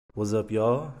What's up,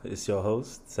 y'all? It's your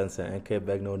host, Sensei NK,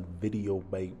 back on video,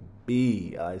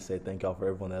 baby. I say thank y'all for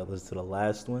everyone that listened to the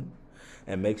last one.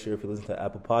 And make sure if you listen to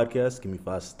Apple Podcasts, give me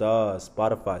 5 stars.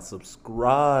 Spotify,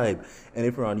 subscribe. And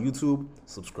if you're on YouTube,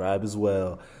 subscribe as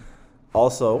well.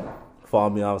 Also, follow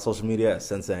me on social media at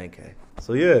Sensei NK.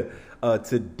 So,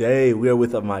 today we are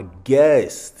with my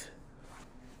guest.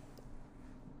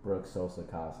 Brooke Sosa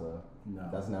Casa. No.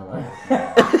 That's not my.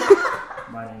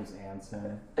 My name's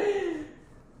Anson.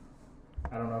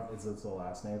 I don't know if it's the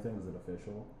last name thing. Is it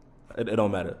official? It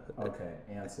don't matter. Okay,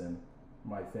 Anson.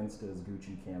 My Finsta is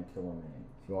Gucci Cam Killerman.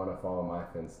 If you want to follow my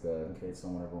Finsta, In case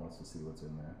someone ever wants to see what's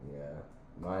in there. yeah.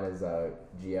 Mine is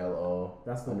GLO.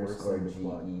 That's the worst underscore thing to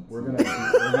plug. GET. We're gonna.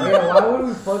 Yeah, why would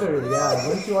we plug it? Yeah,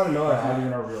 wouldn't you want to know That's not that?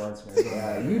 even our real Instagram.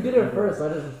 Yeah, you did it first. I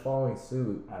just was following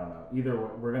suit. I don't know. Either way,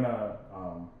 we're gonna.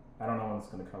 I don't know when it's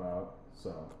gonna come out.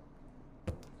 So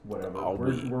whatever.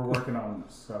 We're working on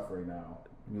stuff right now.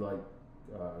 We like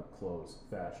clothes,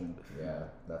 fashion. Yeah,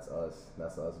 that's us.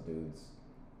 That's us dudes.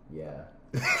 Yeah.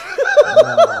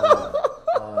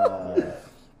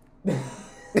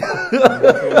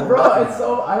 Bro, it's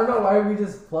so I don't know why we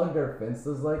just plugged our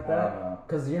Finstas like I don't that. know.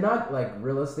 Cause you're not like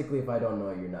realistically, if I don't know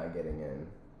it, you're not getting in.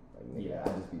 Like, nigga, Yeah. I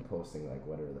just be posting like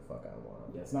whatever the fuck I want.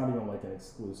 Yeah, it's not even like an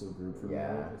exclusive group for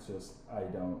Yeah. me. It's just I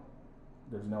don't.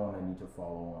 There's no one I need to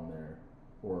follow on there,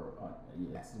 or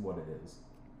it's what it is.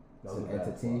 It's That an was a bad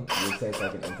entity. plug. You say it's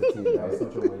like an entity, That was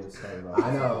right? such a way to start it off.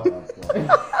 I know. Plug.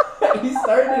 He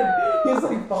started. He was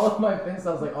like, follow my Finsta.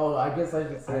 I was like, oh, I guess I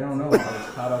should say. I don't it know. too. I was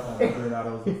caught up on whether or not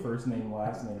it was the first name,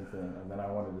 last name thing, and then I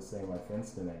wanted to say my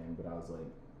Finsta name, but I was like,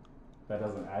 that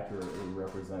doesn't accurately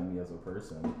represent me as a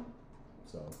person.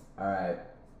 So All right.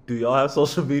 Do y'all have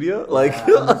social media? Like,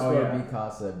 Underscore Oh, yeah. B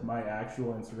Casa. my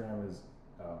actual Instagram is.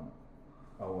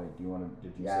 Oh wait, do you want to?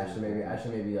 Did you? Yeah, say I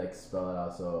should maybe like spell it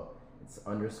out. So it's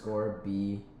underscore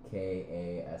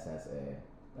BKASSA.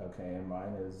 Okay, and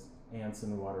mine is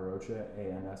Anson Watarocha,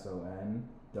 ANSON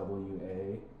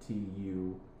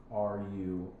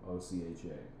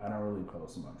WATURUOCHA. I don't really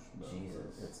post much, but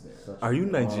Jesus. it's there. Such are you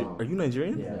long- Are you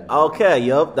Nigerian? Yeah. Okay,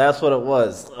 yup, that's what it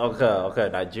was. Okay,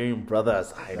 Nigerian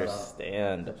brothers, I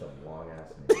understand. Such a long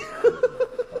ass name.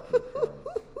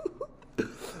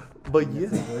 Fucking But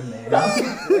It's a yeah,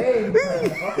 good name.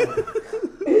 Christ.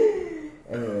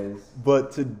 Anyways,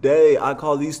 but today I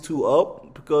call these two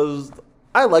up because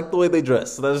I like the way they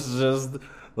dress. Let's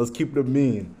keep it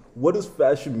mean. What does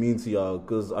fashion mean to y'all?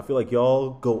 Because I feel like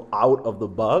y'all go out of the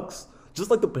box, just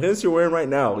like the pants you're wearing right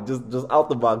now, just out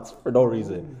the box for no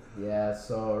reason. yeah.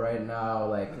 So right now,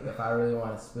 like, if I really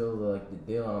want to spill the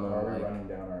deal on them, Are we like, running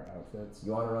down our outfits?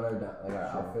 you want to run our Sure.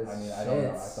 outfits? I mean, I don't know.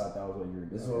 I Shits. thought that was what you were doing.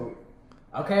 This is what we,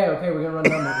 okay, we're gonna run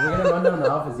down. We're gonna run down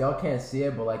the outfits. Y'all can't see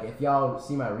it, but like if y'all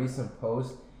see my recent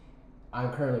post,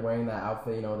 I'm currently wearing that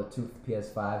outfit. You know, the two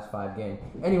PS5s, 5 game.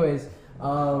 Anyways,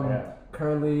 Yeah.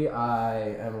 currently I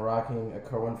am rocking a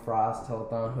Kerwin Frost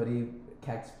telethon hoodie,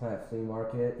 Cactus Plant Flea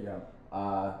Market. Yeah.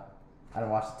 I don't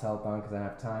watch the telethon because I don't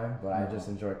have time, but I just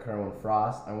enjoy Kerwin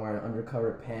Frost. I'm wearing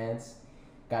undercover pants,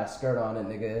 got a skirt on it,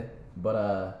 nigga.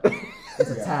 But it's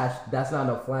Yeah. attached. That's not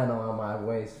no flannel on my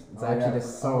waist. It's Oh, actually yeah,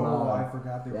 just sewn on. I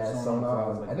forgot they were Yeah, sewn sewn on.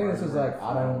 on. So I think this why was are you like wearing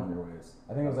flannel autumn- on your waist?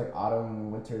 I think it was like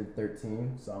autumn, winter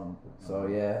 13. Some. So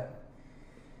yeah.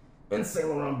 And Saint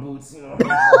Laurent boots, you know. Yeah,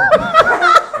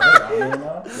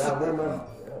 Yeah, we're my.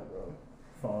 Yeah, bro.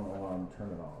 phone alarm, turn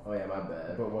it off. Oh yeah, my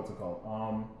bad. But what's it called?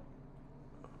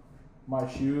 My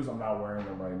shoes, I'm not wearing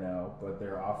them right now, but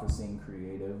they're Office Scene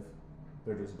Creative.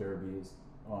 They're just derbies.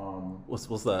 What's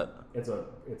that? It's a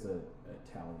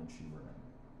Italian shoe brand.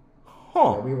 Yeah,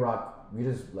 Huh? we rock. We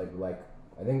just like.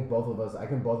 I think both of us. I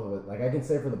can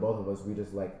say for the both of us, we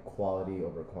just like quality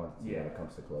over quantity when Yeah. it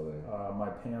comes to clothing. My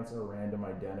pants are random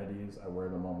identities. I wear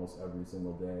them almost every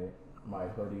single day. My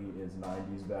hoodie is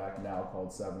 90s back, now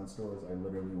called Seven Stores. I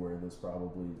literally wear this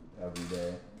probably every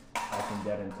day. I can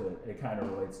get into it. Kind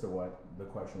of relates to what the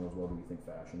question was. What do you think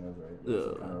fashion is, right? So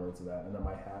Yeah. it kind of relates to that. And then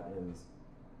my hat is,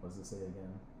 what does it say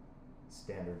again?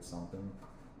 Standard something.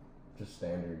 Just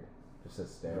standard. Just a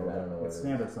standard. I don't know what It's it is.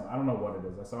 standard something. I don't know what it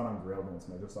is. I saw it on Grailmans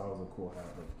and I just thought it was a cool hat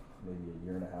like maybe a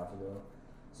year and a half ago.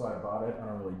 So I bought it. I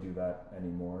don't really do that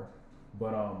anymore.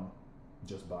 But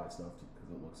just buy stuff because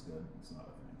it looks good. It's not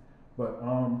a thing. But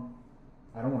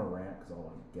I don't want to rant because I'll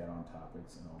like get on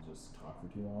topics and I'll just talk for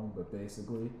too long. But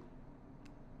basically,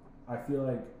 I feel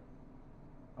like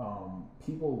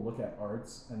people look at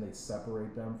arts and they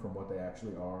separate them from what they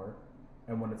actually are.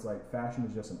 And when it's like fashion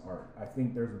is just an art, I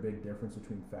think there's a big difference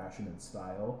between fashion and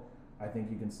style. I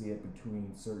think you can see it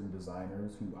between certain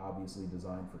designers who obviously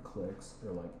design for clicks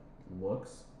or like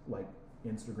looks, like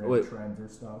Instagram Wait. trends or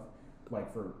stuff.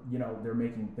 for you know, they're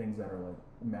making things that are like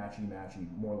matchy,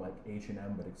 more like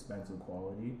H&M but expensive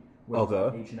quality.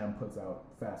 Okay. H&M puts out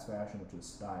fast fashion, which is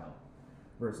style,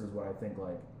 versus what I think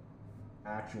like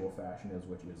actual fashion is,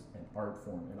 which is an art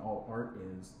form, and all art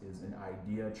is an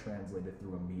idea translated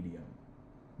through a medium,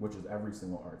 which is every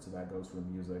single art. So that goes for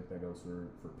music, that goes for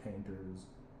painters,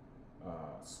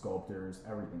 sculptors,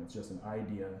 everything. It's just an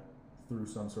idea through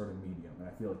some sort of medium, and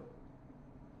I feel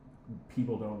like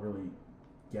people don't really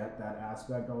get that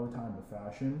aspect all the time of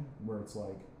fashion, where it's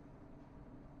like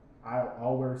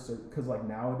I'll wear certain, because like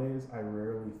nowadays I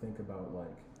rarely think about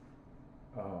like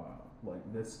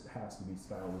this has to be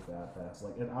styled with that. That's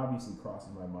like, it obviously crosses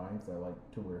my mind because I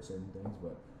like to wear certain things,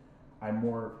 but I'm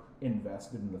more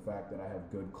invested in the fact that I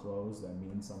have good clothes that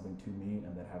mean something to me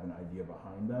and that have an idea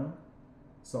behind them.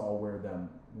 So I'll wear them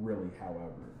really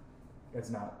however. It's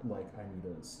not like I need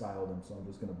to style them, so I'm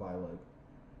just going to buy like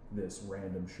this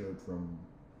random shirt from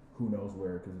who knows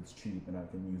where because it's cheap and I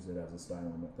can use it as a style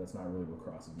element. That's not really what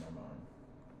crosses my mind.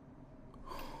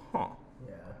 Huh.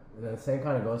 Yeah, and then the same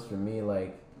kind of goes for me.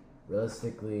 Like,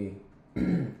 realistically,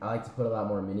 I like to put a lot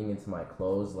more meaning into my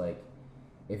clothes. Like,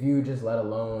 if you just let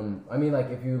alone, I mean,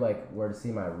 like, if you like were to see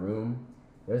my room,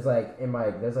 there's like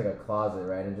there's like a closet,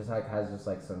 right, and just like has just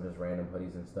like some just random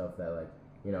hoodies and stuff that like,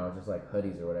 you know, just like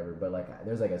hoodies or whatever. But like,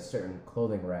 there's like a certain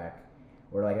clothing rack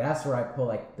where like that's where I put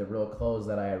like the real clothes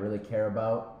that I really care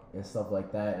about and stuff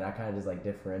like that, and I kind of just like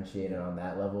differentiate it on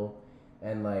that level,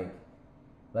 and like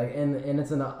and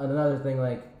it's another thing,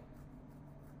 like,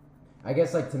 I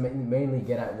guess like to mainly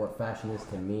get at what fashion is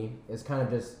to me is kind of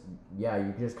just, yeah,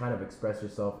 you just kind of express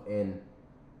yourself in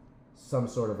some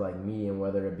sort of like medium,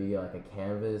 whether it be like a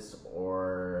canvas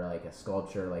or like a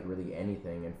sculpture, like really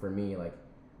anything. And for me, like,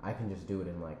 I can just do it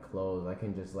in like clothes. I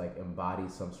can just like embody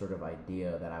some sort of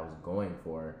idea that I was going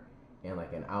for in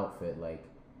like an outfit. Like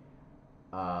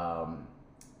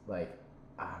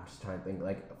I'm just trying to think.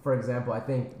 Like, for example, I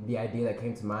think the idea that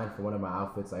came to mind for one of my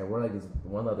outfits, I wore like these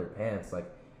one leather pants. Like,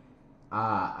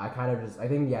 I kind of just, I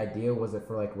think the idea was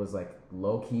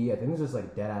low key. I think it was just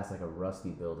like dead ass like a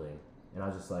rusty building, and I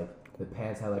was just like, the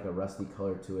pants had like a rusty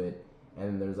color to it,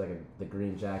 and there's like the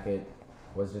green jacket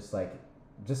was just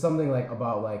something like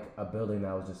about like a building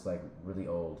that was just like really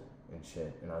old and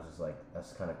shit, and I was just like,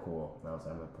 that's kind of cool. And I was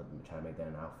like, I'm gonna try to make that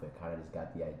an outfit. Kind of just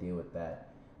got the idea with that,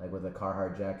 like with the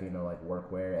Carhartt jacket, you know, like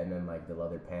workwear, and then like the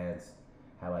leather pants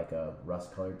had like a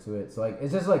rust color to it. So like,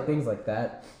 it's just like things like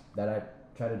that I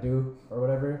try to do or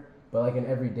whatever. But like in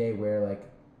everyday wear, like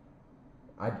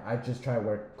I just try to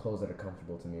wear clothes that are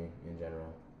comfortable to me in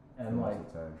general. And like, most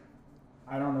of the time.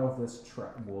 I don't know if this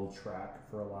will track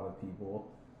for a lot of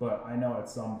people, but I know at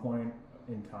some point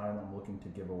in time I'm looking to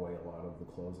give away a lot of the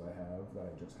clothes I have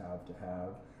that I just have to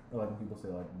have. Or like when people say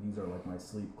like, these are like my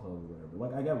sleep clothes or whatever.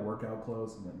 Like, I get workout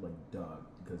clothes, and then like, duh,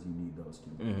 because you need those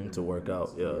to work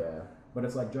out. Yeah. But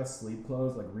it's like just sleep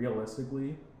clothes. Like,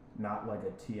 realistically, not like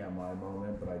a TMI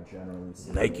moment, but I generally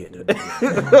sleep naked. But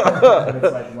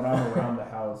it's like when I'm around the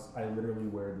house, I literally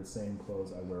wear the same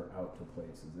clothes I wear out to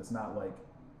places. It's not like,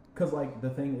 because like the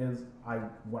thing is,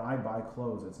 when I buy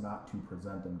clothes, it's not to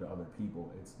present them to other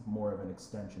people. It's more of an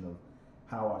extension of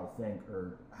how I think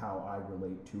or how I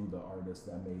relate to the artist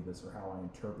that made this, or how I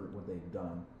interpret what they've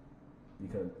done.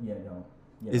 Because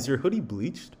Is your hoodie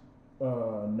bleached?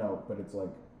 No, but it's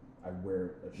like I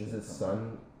wear a shit. Is it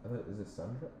sun? Is it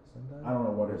sun? I don't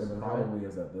know what it probably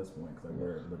is at this point because I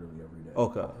wear it literally every day.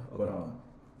 Okay. But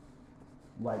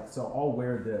like, so I'll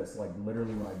wear this like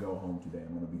literally when I go home today.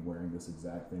 I'm gonna be wearing this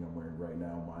exact thing I'm wearing right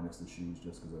now, minus the shoes,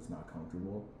 just because it's not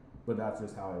comfortable. But that's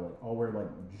just how I like. I'll wear like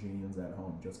jeans at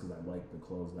home just because I like the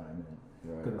clothes that I'm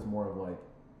in. Because it's more of like,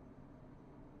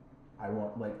 I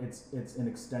want, like, it's an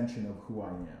extension of who I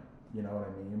am. You know what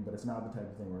I mean? But it's not the type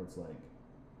of thing where it's like,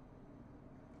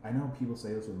 I know people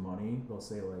say this with money. They'll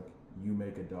say like, you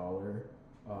make $1,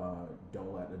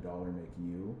 don't let $1 make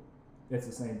you. It's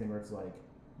the same thing where it's like,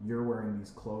 you're wearing these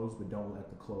clothes, but don't let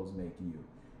the clothes make you.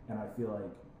 And I feel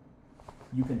like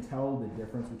you can tell the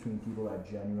difference between people that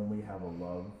genuinely have a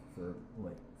love for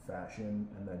like fashion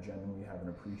and that genuinely have an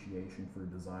appreciation for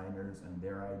designers and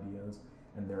their ideas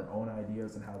and their own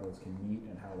ideas and how those can meet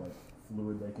and how like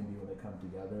fluid they can be when they come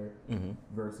together,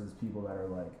 versus people that are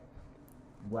like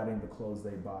letting the clothes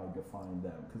they buy define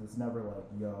them. Because it's never like,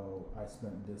 yo, I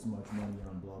spent this much money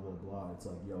on blah blah blah. It's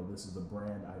like, yo, this is a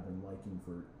brand I've been liking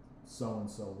for so and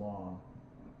so long,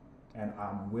 and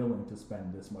I'm willing to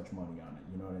spend this much money on it.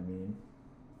 You know what I mean?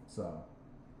 So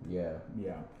yeah.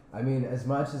 I mean, as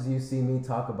much as you see me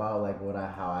talk about like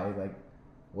how I like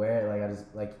wear, like I just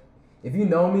like, if you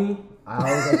know me, I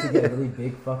always like to get really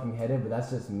big fucking headed, but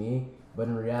that's just me. But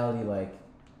in reality, like,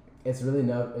 it's really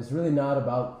not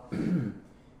about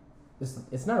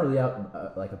it's not really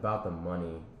like about the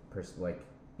money like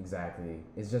exactly.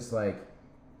 It's just like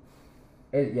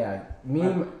it. Yeah,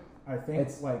 I think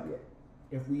it's like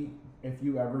if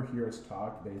you ever hear us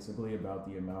talk basically about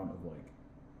the amount of like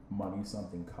money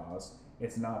something costs,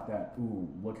 it's not that ooh,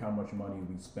 look how much money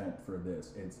we spent for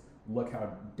this. It's look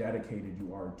how dedicated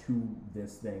you are to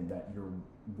this thing that you're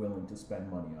willing to spend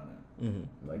money on it.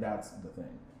 Mm-hmm. Like that's the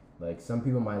thing. Like some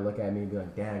people might look at me and be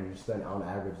like, "Damn, you spend on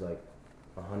average like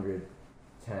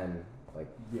 110 like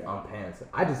on pants."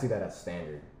 I just see that as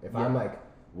standard. If I'm like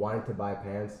wanting to buy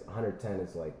pants, 110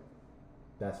 is like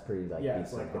that's pretty like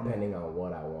decent, like, depending on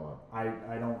what I want.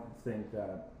 I don't think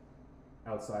that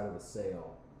outside of a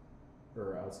sale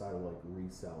or outside of like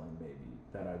reselling maybe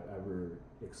that I've ever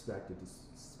expected to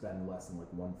spend less than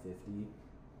like 150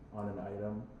 on an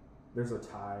item. There's a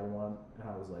tie one, and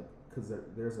I was like, because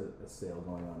there's a sale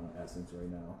going on Essence right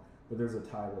now, but there's a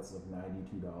tie that's like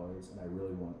 $92, and I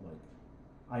really want like,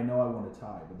 I know I want a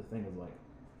tie, but the thing is like,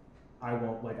 I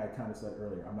won't, like I kind of said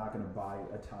earlier, I'm not going to buy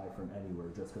a tie from anywhere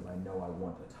just because I know I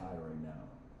want a tie right now.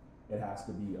 It has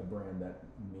to be a brand that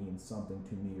means something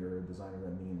to me, or a designer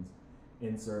that means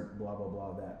insert blah blah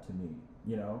blah that to me,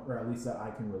 you know, or at least that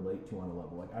I can relate to on a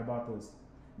level. Like I bought this.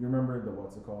 You remember the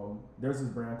what's it called? There's this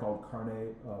brand called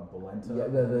Carne Balenta. Yeah,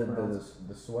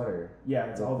 the sweater. Yeah,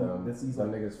 it's all these like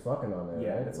niggas fucking on there.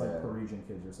 Yeah, right? it's like Parisian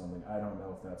kids or something. I don't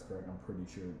know if that's correct. I'm pretty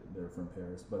sure they're from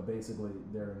Paris, but basically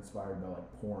they're inspired by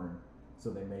like porn, so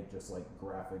they make just like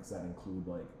graphics that include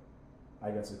like, I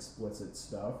guess explicit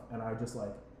stuff. And I just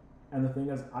like, and the thing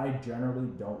is, I generally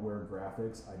don't wear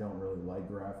graphics. I don't really like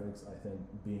graphics. I think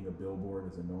being a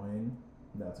billboard is annoying.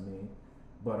 That's me,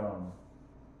 but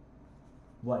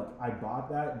like I bought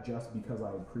that just because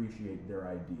I appreciate their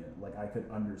idea. Like I could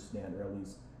understand, or at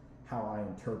least how I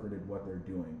interpreted what they're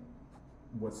doing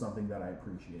was something that I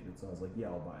appreciated. So I was like, yeah,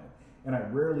 I'll buy it. And I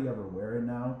rarely ever wear it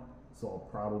now, so I'll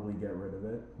probably get rid of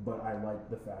it. But I like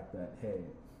the fact that, hey,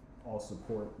 I'll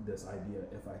support this idea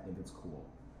if I think it's cool.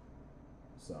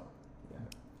 So, yeah,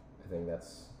 I think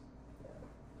that's,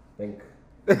 I think.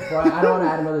 Well, I don't want to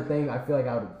add another thing. I feel like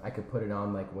I could put it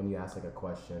on like when you ask like a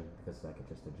question, because it's like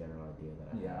just a general idea that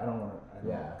I have. I don't want to.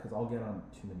 Because I'll get on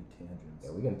too many tangents.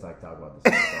 Yeah, we can talk about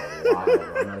this for a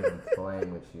while. I'm not even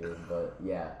playing with you, but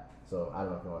yeah. So I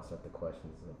don't know if you want to start the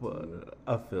questions.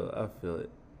 I feel it.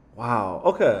 Wow.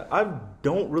 Okay. I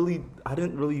didn't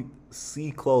really see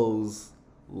clothes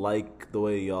like the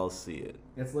way y'all see it.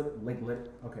 It's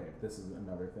okay. This is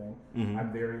another thing. Mm-hmm.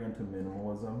 I'm very into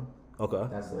minimalism. Okay.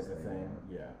 That's like a thing.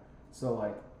 Yeah. So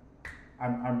like,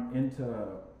 I'm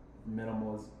into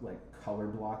minimalist like color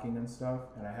blocking and stuff,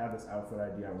 and I have this outfit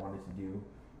idea I wanted to do,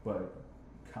 but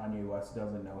Kanye West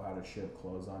doesn't know how to ship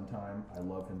clothes on time. I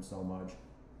love him so much.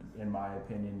 In my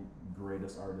opinion,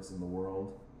 greatest artist in the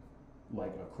world,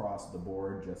 like across the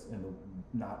board, just in the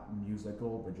not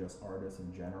musical, but just artists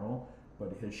in general.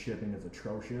 But his shipping is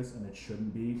atrocious, and it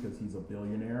shouldn't be because he's a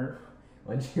billionaire.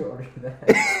 When did you order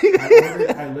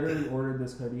that? I literally ordered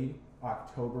this hoodie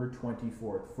October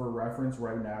 24th. For reference,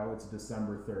 right now it's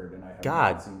December 3rd, and I have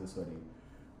not seen this hoodie.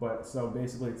 But so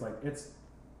basically, it's like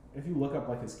if you look up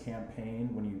like his campaign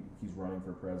when he's running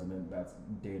for president, that's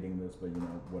dating this, but you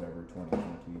know whatever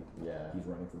 2020. Yeah. He's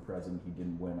running for president. He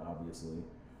didn't win, obviously,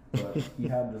 but he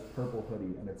had this purple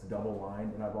hoodie, and it's double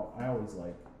lined, and I always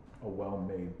like a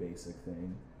well-made basic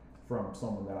thing from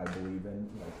someone that I believe in,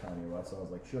 like Kanye West. So I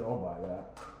was like, sure, I'll buy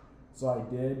that. So I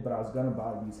did, but I was gonna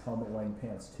buy these helmet laying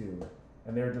pants too,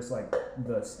 and they were just like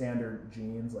the standard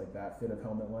jeans, like that fit of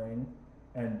helmet laying,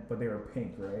 but they were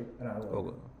pink, right? And I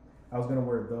was gonna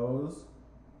wear those.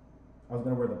 I was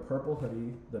gonna wear the purple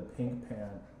hoodie, the pink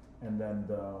pant, and then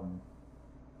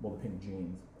the pink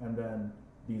jeans, and then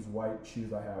these white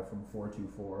shoes I have from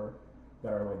 424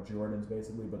 that are like Jordans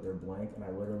basically, but they're blank, and I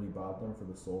literally bought them for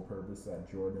the sole purpose that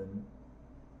Jordan,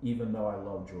 even though I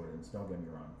love Jordans, don't get me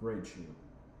wrong, great shoe,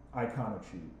 iconic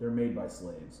shoe, they're made by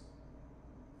slaves.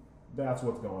 That's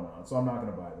what's going on, so I'm not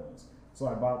gonna buy those. So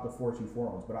I bought the 424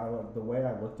 ones, but I like the way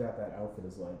I looked at that outfit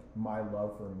is like my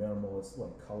love for minimalist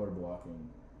like color blocking.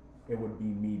 It would be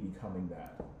me becoming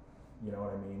that, you know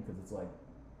what I mean? Because it's like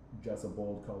just a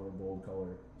bold color, bold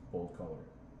color, bold color.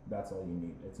 That's all you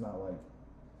need. It's not like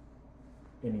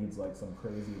it needs like some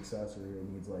crazy accessory. It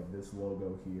needs like this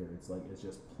logo here. It's like it's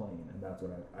just plain, and that's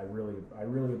what I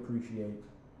really appreciate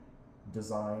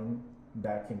design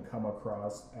that can come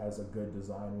across as a good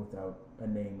design without a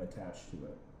name attached to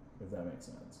it. If that makes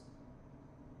sense.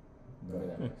 I mean,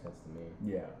 that makes sense to me.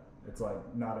 Yeah, it's like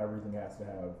not everything has to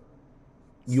have.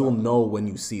 You'll know when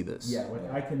you see this. Yeah,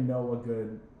 like I can know a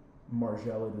good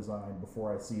Margiela design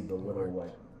before I see the little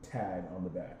like tag on the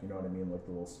back. You know what I mean? Like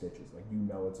the little stitches. Like you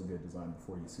know it's a good design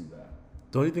before you see that.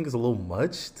 Don't you think it's a little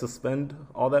much to spend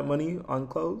all that money on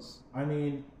clothes? I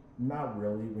mean, not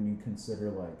really when you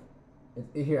consider like.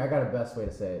 Here, I got a best way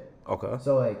to say it. Okay.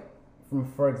 So like,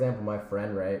 for example, my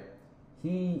friend, right?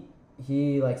 He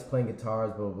likes playing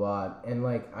guitars, blah blah blah, and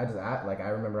like I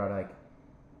remember I'd like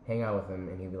hang out with him,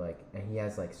 and he'd be like, and he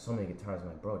has like so many guitars. I'm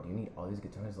like, bro, do you need all these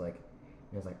guitars? Like,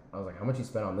 and I was like, how much you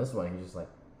spent on this one? And he's just like,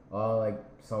 oh, like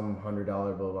some $100,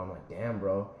 blah blah. I'm like, damn,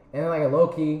 bro. And then like low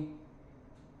key,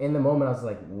 in the moment, I was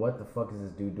like, what the fuck is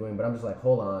this dude doing? But I'm just like,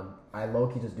 hold on, I low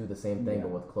key just do the same thing, but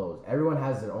with clothes. Everyone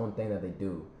has their own thing that they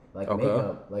do. Like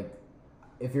makeup, like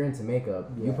if you're into makeup,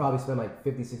 you probably spend like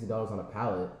 $50, $60 on a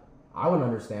palette. I wouldn't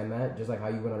understand that, just like how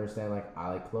you wouldn't understand like I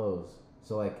like clothes.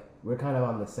 So like we're kind of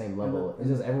on the same level. It's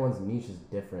just everyone's niche is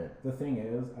different. The thing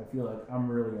is, I feel like I'm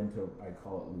really into, I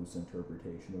call it loose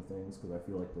interpretation of things, because I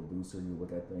feel like the looser you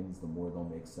look at things, the more they'll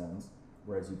make sense.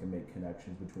 Whereas you can make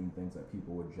connections between things that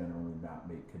people would generally not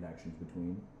make connections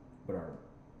between, but are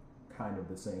kind of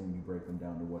the same when you break them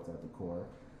down to what's at the core.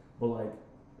 But like,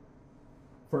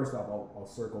 first off, I'll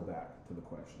circle back to the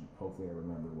question. Hopefully I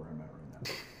remember where I'm at right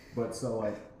now. But so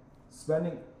like,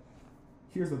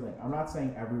 here's the thing. I'm not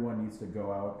saying everyone needs to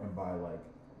go out and buy like,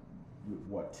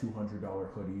 what, $200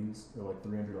 hoodies or like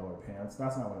 $300 pants.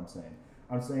 That's not what I'm saying.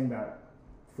 I'm saying that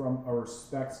from a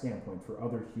respect standpoint for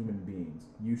other human beings,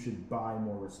 you should buy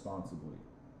more responsibly.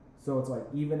 So it's like,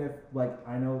 even if, like,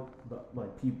 I know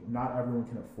people, not everyone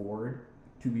can afford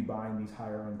to be buying these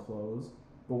higher end clothes.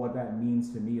 But what that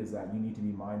means to me is that you need to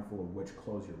be mindful of which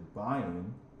clothes you're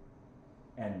buying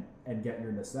and get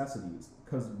your necessities.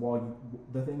 Because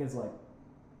the thing is like,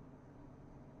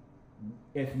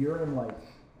 if you're in like,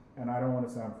 and I don't want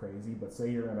to sound crazy, but say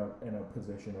you're in a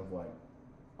position of like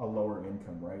a lower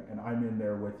income, right? And I'm in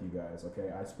there with you guys,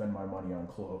 okay? I spend my money on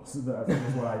clothes. That's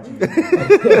just what I choose.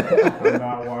 I'm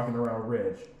not walking around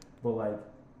rich. But like,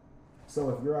 so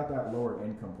if you're at that lower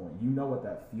income point, you know what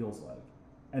that feels like.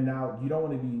 And now you don't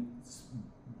want to be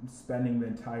spending the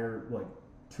entire like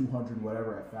 $200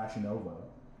 whatever at Fashion Nova,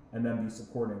 and then be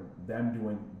supporting them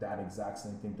doing that exact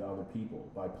same thing to other people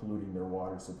by polluting their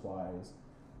water supplies,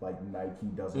 like Nike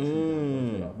doesn't.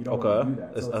 You don't want to do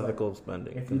that. It's so ethical like,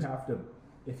 spending.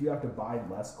 If you have to buy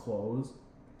less clothes,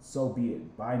 so be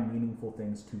it. Buy meaningful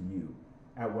things to you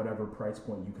at whatever price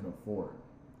point you can afford.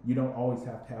 You don't always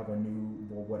have to have a new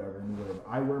whatever.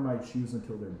 I wear my shoes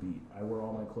until they're beat. I wear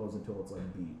all my clothes until it's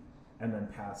like beat, and then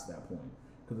past that point.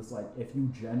 Because it's like, if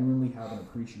you genuinely have an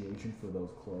appreciation for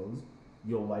those clothes,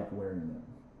 you'll like wearing them.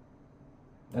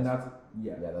 And that's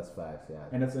facts. Yeah.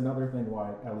 And it's another thing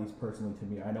why, at least personally to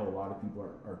me, I know a lot of people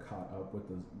are caught up with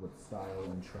style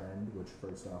and trend, which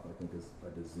first off I think is a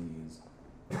disease.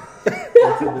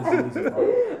 It's a disease of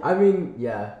art. I mean,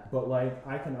 yeah. But like,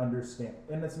 I can understand,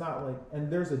 and it's not like, and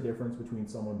there's a difference between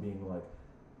someone being like,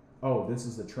 oh, this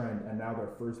is a trend, and now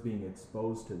they're first being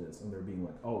exposed to this, and they're being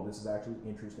like, oh, this is actually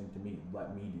interesting to me,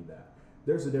 let me do that.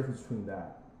 There's a difference between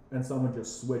that and someone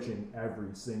just switching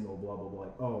every single blah blah blah.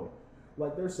 Like, oh,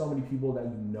 like there's so many people that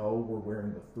you know were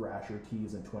wearing the Thrasher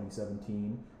tees in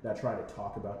 2017 that try to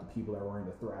talk about the people that are wearing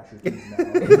the Thrasher tees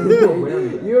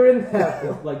now. You're in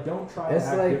that. Like, don't try to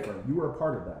act different. You were a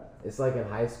part of that. It's like in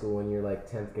high school when you're like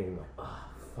 10th grade, you're like, oh,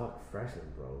 fuck freshman,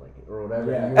 bro, like, or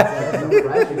whatever. Yeah. You're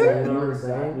freshman, you know what I'm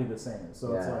exactly saying? the same.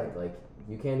 So yeah, it's like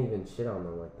you can't even shit on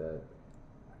them like that.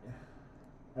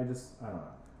 I don't know.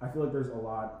 I feel like there's a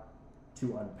lot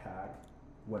to unpack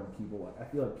when people, I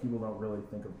feel like people don't really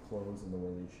think of clothes in the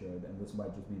way they should, and this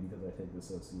might just be because I take this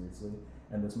so seriously,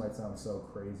 and this might sound so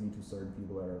crazy to certain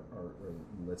people that are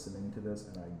listening to this,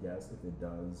 and I guess if it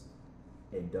does,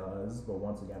 it does, but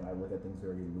once again, I look at things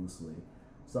very loosely.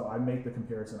 So I make the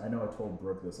comparison, I know I told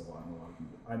Brooke this a lot, and a lot of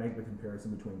people, I make the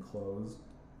comparison between clothes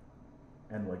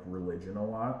and like religion a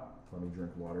lot. Let me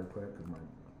drink water quick,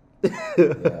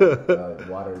 because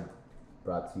water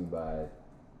brought to you by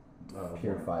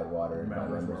purified water.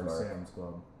 Members of Sam's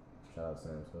Club. Shout out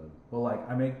Sam's Club. Well, like,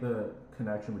 I make the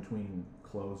connection between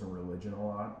clothes and religion a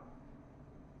lot,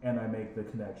 and I make the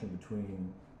connection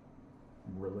between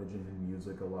religion and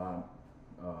music a lot.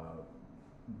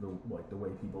 The way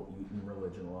people eat in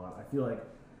religion a lot. I feel like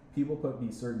people put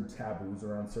these certain taboos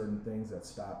around certain things that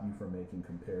stop you from making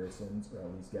comparisons, or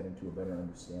at least getting to a better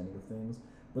understanding of things.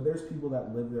 But there's people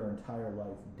that live their entire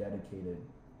life dedicated,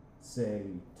 say,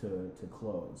 to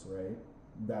clothes, right?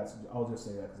 I'll just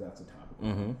say that because that's a topic.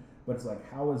 Mm-hmm. But it's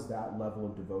like, how is that level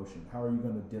of devotion? How are you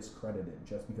going to discredit it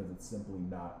just because it's simply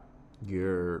not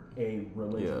a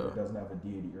religion, or it doesn't have a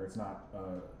deity, or it's not,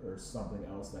 or something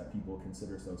else that people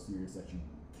consider so serious that you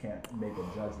can't make a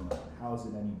judgment on? How is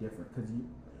it any different? Because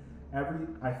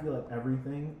I feel like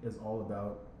everything is all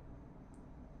about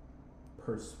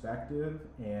perspective.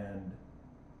 And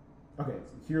okay,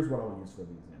 so here's what I'll use for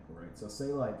the example, right? So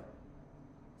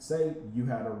say you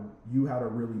had a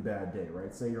really bad day,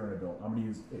 right? Say you're an adult. I'm gonna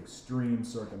use extreme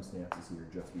circumstances here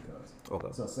just because. Okay.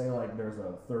 So say like there's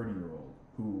a 30-year-old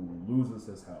who loses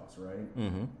his house, right?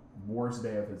 Mm-hmm. Worst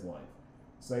day of his life.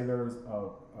 Say there's a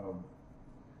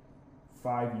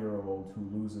 5-year-old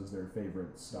who loses their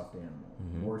favorite stuffed animal.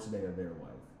 Mm-hmm. Worst day of their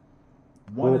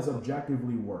life. One is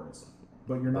objectively worse,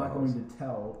 but you're not going to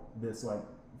tell this like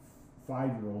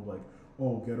 5-year-old like,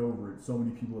 oh, get over it. So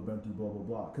many people have been through blah, blah,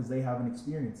 blah, because they haven't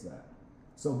experienced that.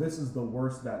 So this is the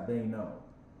worst that they know.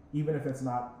 Even if it's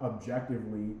not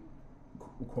objectively,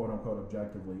 quote unquote,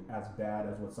 objectively, as bad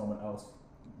as what someone else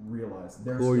realized.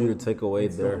 Who are you to take away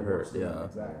their hurt? Yeah.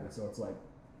 Exactly. So it's like,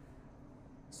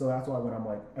 so that's why when I'm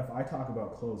like, if I talk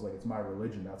about clothes like it's my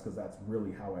religion, that's because that's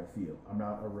really how I feel. I'm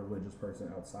not a religious person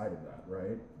outside of that,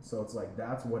 right? So it's like,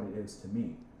 that's what it is to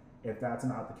me. If that's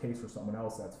not the case for someone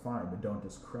else, that's fine, but don't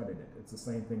discredit it. It's the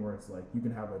same thing where it's like, you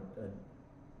can have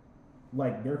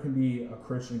like there can be a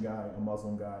Christian guy, a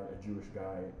Muslim guy, a Jewish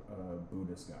guy, a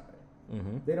Buddhist guy.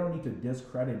 Mm-hmm. They don't need to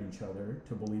discredit each other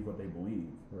to believe what they believe.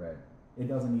 Right. It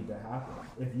doesn't need to happen.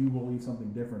 If you believe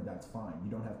something different, that's fine.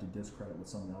 You don't have to discredit what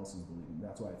someone else is believing.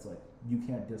 That's why it's like, you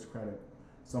can't discredit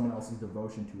someone else's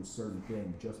devotion to a certain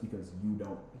thing just because you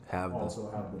don't have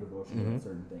the devotion to a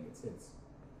certain thing.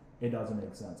 It doesn't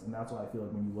make sense. And that's why I feel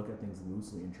like when you look at things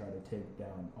loosely and try to take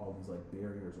down all these like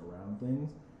barriers around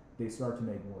things, they start to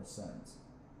make more sense.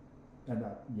 And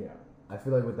that, yeah. I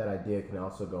feel like with that idea can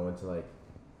also go into like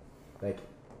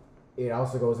it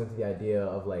also goes into the idea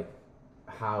of like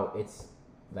how it's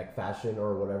like fashion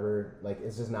or whatever, like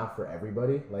it's just not for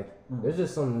everybody. Like there's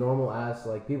just some normal ass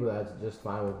like people that's just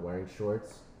fine with wearing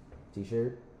shorts,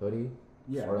 t-shirt, hoodie,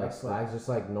 or like slacks, just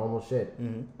like normal shit.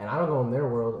 And I don't go in their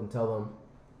world and tell them,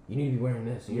 you need to be wearing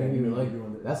this. You need to be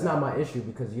like, that's not my issue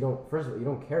because you don't. First of all, you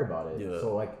don't care about it. Yeah.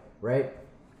 So like, right?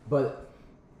 But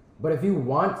if you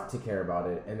want to care about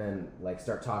it and then like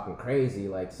start talking crazy,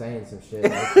 like saying some shit,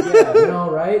 like, you know,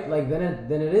 right? Like then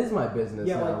it is my business.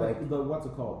 Yeah, now. like the what's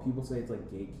it called? People say it's like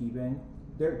gatekeeping.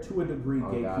 There, to a degree,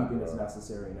 gatekeeping is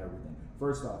necessary and everything.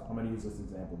 First off, I'm going to use this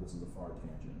example. This is a far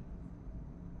tangent.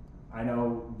 I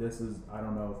know this is. I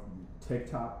don't know if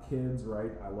TikTok kids,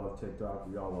 right? I love TikTok.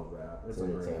 We all love that. It's a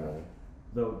great app.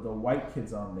 The white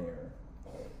kids on there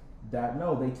that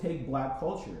they take black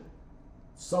culture.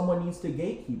 Someone needs to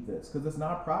gatekeep this because it's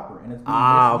not proper and it's being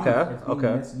misused. It's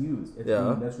being misused. It's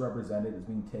being misrepresented. It's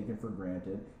being taken for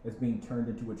granted. It's being turned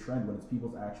into a trend when it's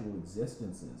people's actual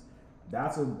existences.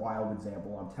 That's a wild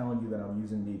example. I'm telling you that I'm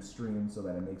using the extreme so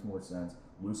that it makes more sense.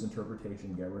 Loose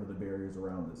interpretation. Get rid of the barriers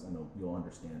around this, and you'll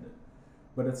understand it.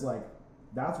 But it's like,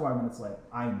 that's why when it's like,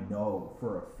 I know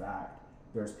for a fact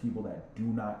there's people that do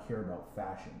not care about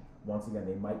fashion. Once again,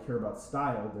 they might care about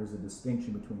style. There's a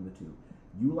distinction between the two.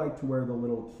 You like to wear the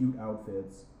little cute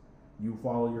outfits. You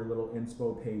follow your little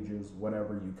inspo pages,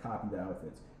 whatever. You copy the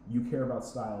outfits. You care about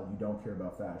style. You don't care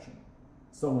about fashion.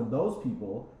 So when those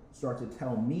people start to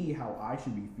tell me how I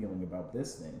should be feeling about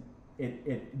this thing,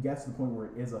 it gets to the point where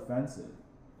it is offensive.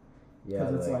 Yeah,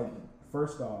 because it's like,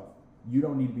 first off, you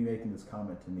don't need to be making this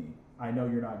comment to me. I know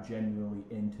you're not genuinely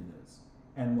into this.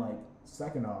 And like,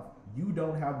 second off, you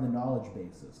don't have the knowledge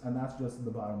basis. And that's just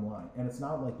the bottom line. And it's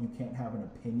not like you can't have an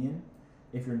opinion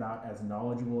if you're not as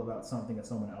knowledgeable about something as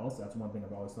someone else. That's one thing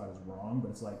I've always thought is wrong.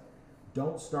 But it's like,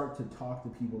 don't start to talk to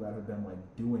people that have been like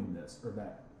doing this or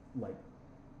that like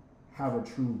have a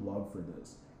true love for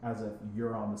this as if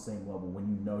you're on the same level when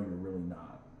you know you're really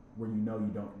not. Where you know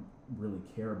you don't really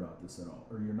care about this at all.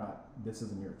 Or you're not, this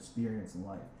isn't your experience in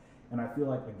life. And I feel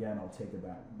like, again, I'll take it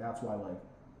back. That's why, like,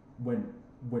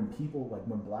 when people, like,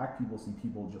 when black people see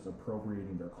people just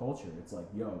appropriating their culture, it's like,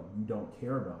 yo, you don't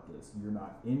care about this. You're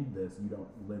not in this. You don't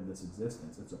live this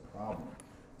existence. It's a problem.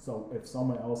 So if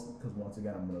someone else, because once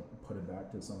again, I'm going to put it back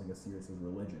to something as serious as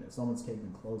religion. If someone's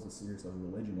taking clothes as serious as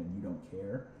religion and you don't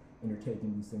care, and you're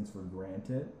taking these things for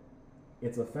granted,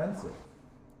 it's offensive.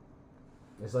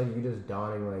 It's like you just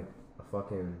donning, like, a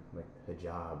fucking, like,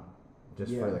 hijab.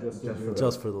 Just for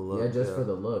the look. Yeah, just for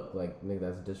the look. Like, nigga,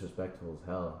 that's disrespectful as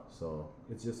hell. So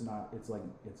it's just not. It's like,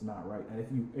 it's not right.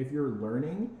 And if you're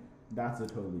learning, that's a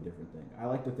totally different thing. I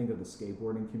like to think of the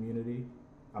skateboarding community.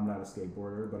 I'm not a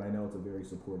skateboarder, but I know it's a very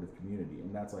supportive community,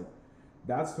 and that's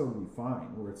totally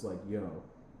fine. Where it's like, yo,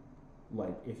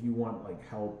 like if you want like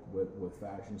help with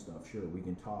fashion stuff, sure, we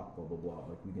can talk, blah blah blah.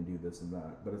 Like we can do this and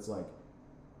that. But it's like,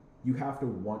 you have to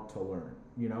want to learn.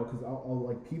 You know, because I'll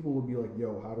like people will be like,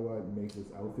 "Yo, how do I make this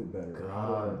outfit better?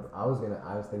 How do God, I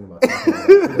was thinking about that.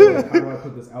 like, how do I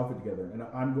put this outfit together?" And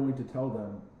I'm going to tell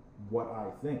them what I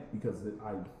think because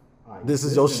I This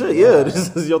is your shit. Yeah,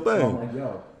 this is your So I'm thing. like,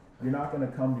 yo, you're not gonna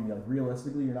come to me like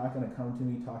realistically. You're not gonna come to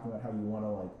me talking about how you want to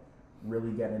like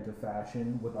really get into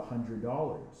fashion with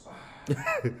 $100.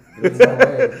 There's no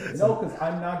way. No, because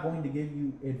I'm not going to give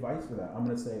you advice for that. I'm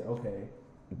gonna say, okay,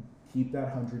 keep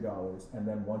that $100, and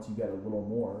then once you get a little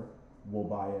more, we'll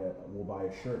buy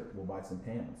a shirt, we'll buy some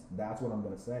pants. That's what I'm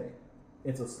gonna say.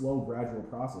 It's a slow, gradual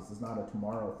process. It's not a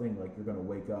tomorrow thing. Like you're gonna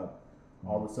wake up,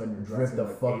 all of a sudden you're Drip dressing the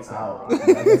like fuck A$AP out.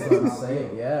 Rocky. That's what I'm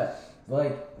saying. Yeah.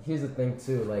 Like, here's the thing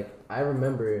too. Like, I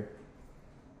remember,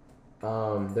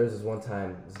 there's this one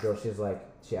time, this girl,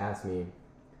 she asked me,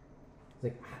 she's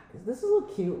like, this is a little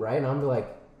cute, right? And I'm like,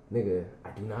 nigga, I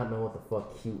do not know what the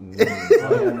fuck cute means.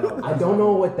 No, I don't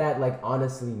know what that, like,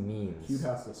 honestly means. Cute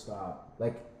has to stop.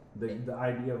 Like, The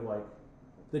idea of like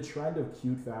the trend of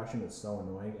cute fashion is so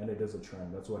annoying, and it is a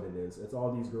trend. That's what it is. It's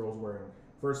all these girls wearing.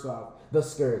 First off, the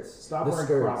skirts. stop the wearing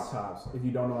skirts. crop tops if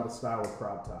you don't know how to style a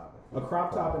crop top. A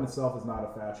crop top in itself is not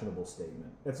a fashionable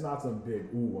statement. It's not some big,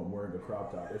 ooh, I'm wearing a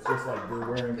crop top. It's just like you're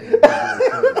wearing a regular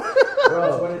shirt.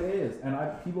 That's what it is. And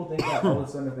people think that all of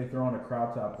a sudden if they throw on a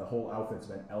crop top, the whole outfit's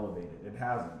been elevated. It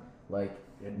hasn't. Like,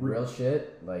 It real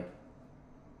shit. Like,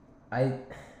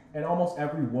 And almost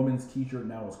every woman's t-shirt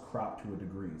now is cropped to a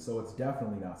degree, so it's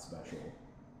definitely not special.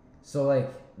 So,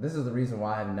 like, this is the reason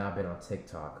why I have not been on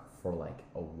TikTok for, like,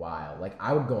 a while. Like,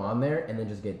 I would go on there and then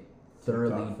just get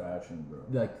thoroughly, TikTok fashion, bro.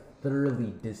 like,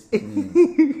 thoroughly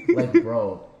displeased. Like,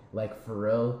 bro, like, for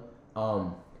real.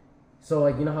 So,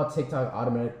 like, you know how TikTok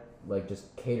automatic, like,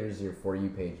 just caters your For You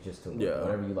page just to like, Yeah.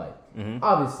 whatever you like. Mm-hmm.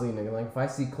 Obviously, nigga, like, if I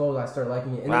see clothes, I start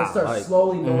liking it. And then it Wow, starts like,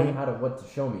 slowly knowing what to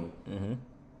show me. Mm-hmm.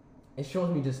 It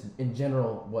shows me just, in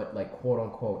general, what, like,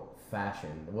 quote-unquote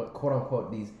fashion, what,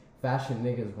 quote-unquote, these fashion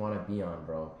niggas want to be on,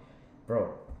 bro.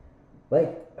 Bro,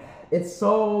 like, it's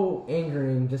so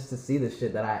angering just to see this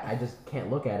shit that I just can't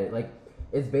look at it. Like,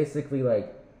 it's basically,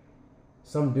 like,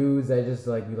 some dudes that just,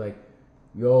 like, be like,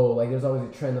 yo, like, there's always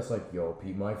a trend that's like, yo,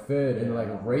 peep my fit, and, like,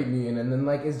 rate me, and then,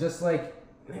 like, it's just like,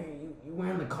 nigga, you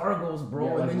wearing the cargos, bro,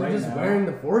 Yeah, and like, then you're right just now- wearing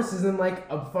the forces in, like,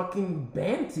 a fucking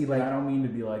band tee, like, And I don't mean to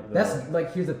be like the, that's,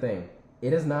 like, here's the thing.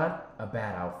 It is not a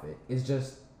bad outfit. It's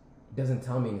just, doesn't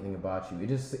tell me anything about you.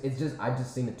 It's just, I've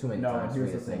just seen it too many no. times.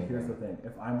 Here's for me the to say thing. Here's the anything.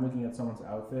 thing. If I'm looking at someone's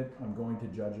outfit, I'm going to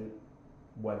judge it,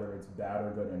 whether it's bad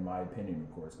or good, in my opinion,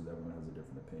 of course, because everyone has a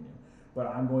different opinion. But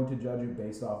I'm going to judge it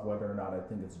based off whether or not I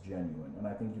think it's genuine, and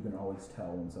I think you can always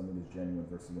tell when something is genuine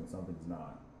versus when something's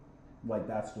not. Like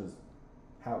that's just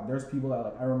how. There's people that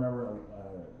like. I remember.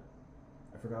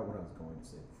 I forgot what I was going to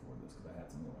say before this because I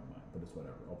had something on my mind, but it's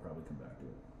whatever. I'll probably come back to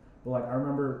it. But like I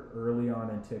remember early on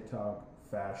in TikTok,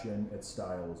 fashion, its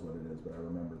style is what it is. But I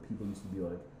remember people used to be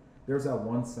like, there's that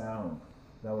one sound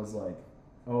that was like,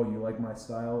 oh, you like my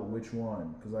style? Which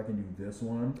one? Because I can do this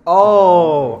one.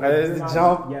 Oh, They're the not-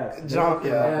 jump, yes, they're jump, not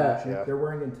yeah, fashion. yeah. They're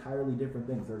wearing entirely different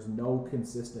things. There's no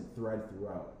consistent thread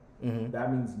throughout. Mm-hmm.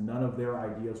 That means none of their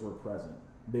ideas were present.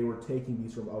 They were taking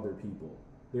these from other people.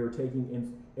 They were taking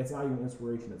it's not even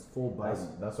inspiration. It's full biting.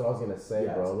 That's what I was gonna say,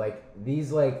 Yes. bro. Like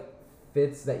these like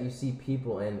fits that you see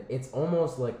people in, it's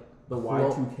almost like The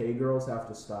Y2K girls have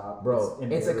to stop. bro. It's a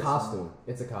embarrassing. costume.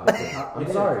 It's a costume. I'm It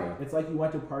is. sorry. It's like you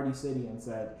went to Party City and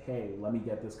said, "Hey, let me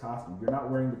get this costume." You're not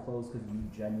wearing the clothes because you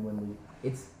genuinely.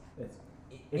 It's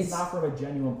It's not from a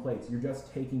genuine place. You're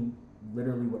just taking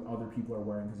literally what other people are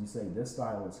wearing because you say this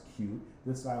style is cute,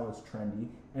 this style is trendy,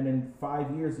 and in 5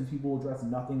 years these people will dress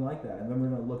nothing like that, and then we're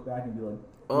gonna look back and be like,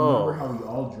 "Remember how we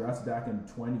all dressed back in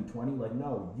 2020?" Like,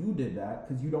 no, you did that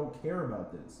because you don't care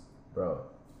about this. bro.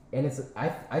 And it's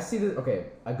I see this. Okay,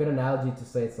 a good analogy to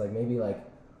say it's like maybe like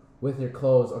with your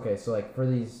clothes. Okay, so like for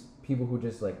these people who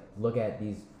just like look at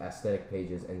these aesthetic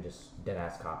pages and just dead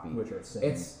ass copy, Which are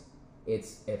saying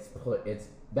it's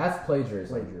that's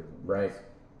plagiarism, plagiarism, right?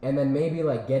 And then maybe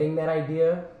like getting that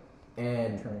idea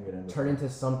and turning it into turn into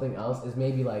something else is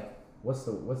maybe like what's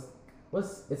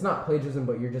it's not plagiarism,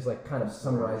 but you're just like kind of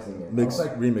summarizing it. Mix, It's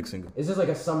like- remixing. It's just like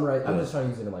a summarize. I'm Yeah. just trying to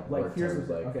use it in like word here's the terms.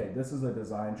 thing. Like Okay, this is a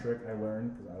design trick I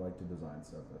learned because I like to design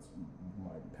stuff. That's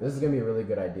my this is gonna be a really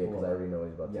good idea because I Cool. already know what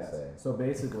he's about Yes. to say. So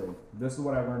basically, this is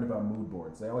what I learned about mood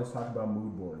boards. They always talk about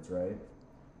mood boards, right?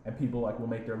 And people like will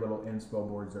make their little inspo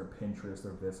boards, their Pinterest,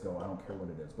 their Visco. I don't care what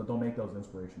it is, but they'll make those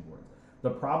inspiration boards. The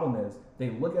problem is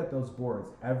they look at those boards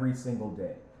every single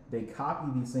day. They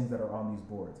copy these things that are on these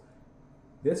boards.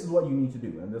 This is what you need to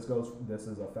do, and this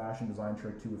is a fashion design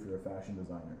trick too if you're a fashion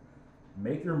designer.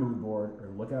 Make your mood board or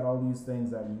look at all these things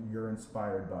that you're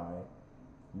inspired by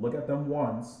Look at them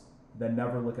once, then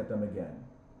never look at them again.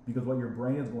 Because what your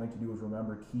brain is going to do is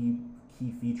remember key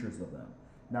features of them.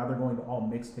 Now they're going to all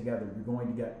mix together. You're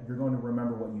going to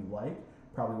remember what you like,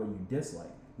 probably what you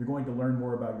dislike. You're going to learn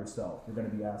more about yourself. You're going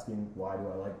to be asking, why do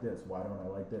I like this? Why don't I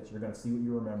like this? You're going to see what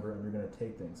you remember, and you're going to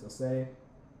take things. So say,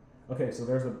 okay, so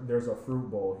there's a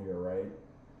fruit bowl here, right?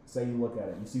 Say you look at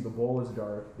it. You see the bowl is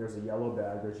dark. There's a yellow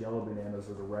bag. There's yellow bananas.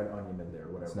 There's a red onion in there,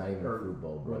 whatever. It's not even a fruit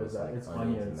bowl, bro. What is that? Like it's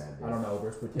onions. I don't know.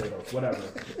 There's potatoes. Whatever.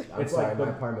 I'm it's sorry, like my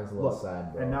apartment's a little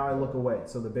sad, bro. And now I look away.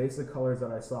 So the basic colors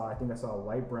that I saw, I think I saw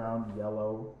light brown,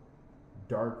 yellow,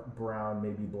 dark brown,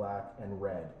 maybe black, and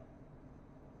red.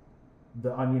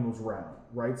 The onion was round,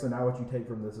 right? So now what you take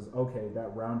from this is, okay,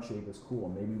 that round shape is cool.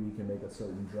 Maybe we can make a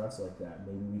certain dress like that.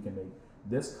 Maybe we can make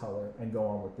this color and go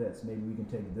on with this. Maybe we can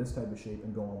take this type of shape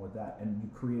and go on with that. And you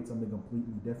create something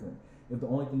completely different. If the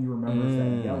only thing you remember is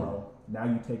that yellow, now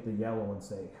you take the yellow and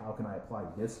say, how can I apply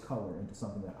this color into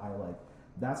something that I like?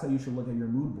 That's how you should look at your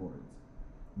mood boards.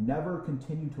 Never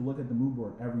continue to look at the mood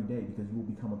board every day because you will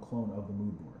become a clone of the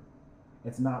mood board.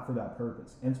 It's not for that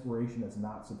purpose. Inspiration is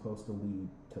not supposed to lead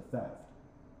to theft.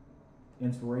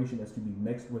 Inspiration is to be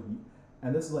mixed with you.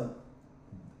 And this is like,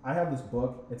 I have this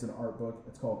book. It's an art book.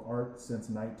 It's called Art Since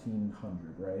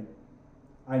 1900, right?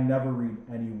 I never read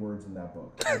any words in that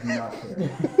book. I do not care.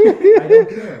 I don't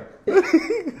care.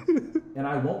 And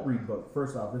I won't read books.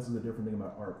 First off, this is a different thing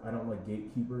about art. I don't like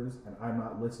gatekeepers, and I'm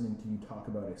not listening to you talk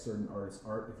about a certain artist's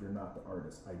art if you're not the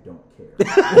artist. I don't care.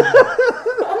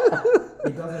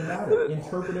 It doesn't matter.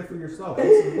 Interpret it for yourself.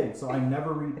 That's the thing. So I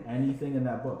never read anything in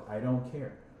that book. I don't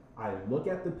care. I look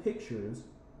at the pictures.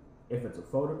 If it's a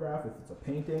photograph, if it's a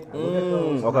painting, I look at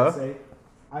those and I say,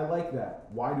 I like that.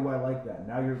 Why do I like that?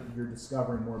 Now you're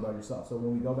discovering more about yourself. So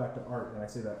when we go back to art, and I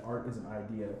say that art is an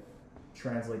idea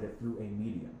translated through a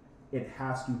medium, it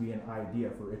has to be an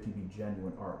idea for it to be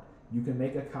genuine art. You can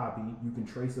make a copy, you can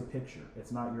trace a picture.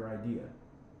 It's not your idea.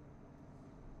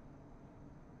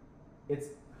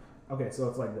 So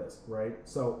it's like this, right?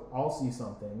 So I'll see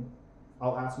something,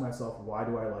 I'll ask myself, why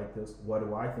do I like this? What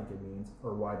do I think it means?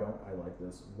 Or why don't I like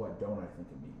this? What don't I think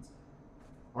it means?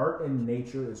 Art in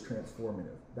nature is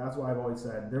transformative. That's why I've always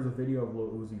said, there's a video of Lil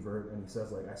Uzi Vert, and he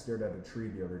says, like, I stared at a tree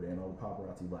the other day, and all the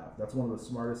paparazzi laughed. That's one of the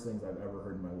smartest things I've ever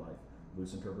heard in my life.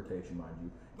 Loose interpretation, mind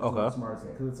you. It's one of the smartest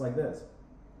things. Because it's like this.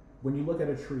 When you look at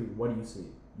a tree, what do you see?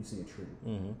 You see a tree.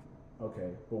 Mm-hmm. Okay,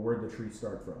 but where'd the tree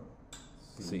start from?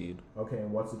 Seed. Okay,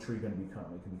 and what's the tree going to become?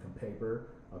 It can become paper,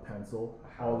 a pencil,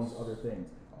 all these other things.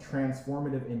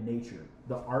 Transformative in nature.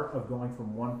 The art of going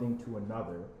from one thing to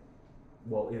another,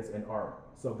 is an art.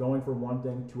 So going from one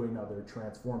thing to another,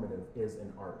 transformative, is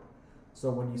an art. So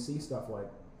when you see stuff like,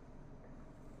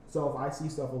 so if I see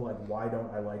stuff like, why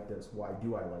don't I like this? Why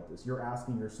do I like this? You're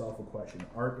asking yourself a question.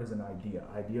 Art is an idea.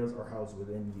 Ideas are housed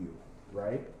within you,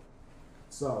 right?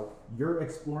 So you're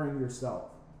exploring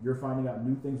yourself. You're finding out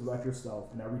new things about yourself,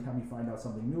 and every time you find out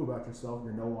something new about yourself,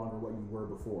 you're no longer what you were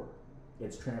before.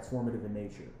 It's transformative in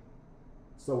nature.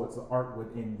 So it's the art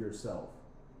within yourself.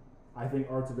 I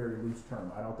think art's a very loose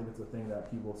term. I don't think it's a thing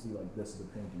that people see like, this is a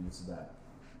painting, this is that.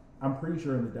 I'm pretty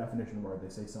sure in the definition of art they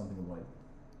say something like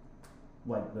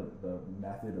the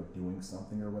method of doing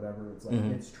something or whatever. It's like,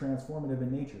 it's transformative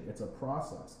in nature. It's a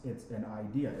process. It's an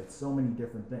idea. It's so many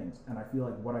different things. And I feel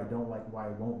like what I don't like, why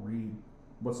I won't read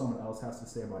what someone else has to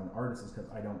say about an artist is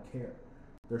because I don't care.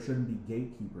 There shouldn't be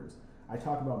gatekeepers. I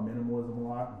talk about minimalism a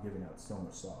lot. I'm giving out so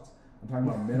much sauce. I'm talking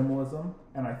about minimalism,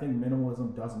 and I think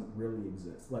minimalism doesn't really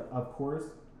exist. Like, of course,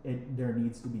 there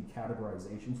needs to be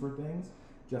categorizations for things,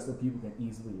 just so people can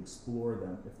easily explore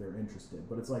them if they're interested.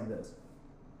 But it's like this.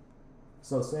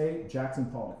 So say Jackson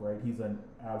Pollock, right? He's an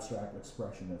abstract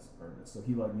expressionist artist. So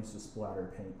he used to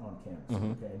splatter paint on canvas,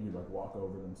 okay? And he'd walk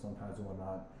over them sometimes and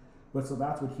whatnot. But so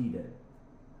that's what he did.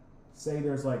 Say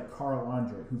there's Carl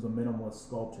Andre, who's a minimalist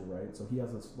sculptor, right? So he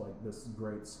has this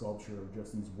great sculpture of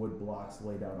just these wood blocks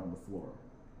laid out on the floor.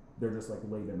 They're just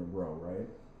laid in a row, right?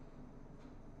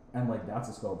 And that's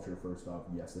a sculpture, first off.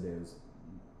 Yes, it is.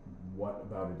 What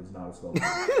about it is not a sculpture?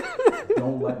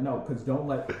 Don't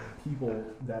let people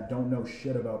that don't know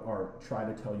shit about art try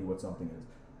to tell you what something is.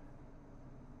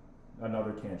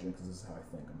 Another tangent, because this is how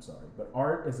I think, I'm sorry. But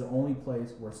art is the only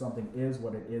place where something is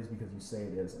what it is because you say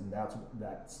it is, and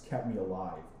that's kept me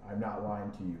alive. I'm not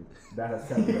lying to you. That has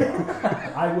kept me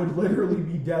alive. I would literally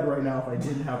be dead right now if I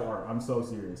didn't have art. I'm so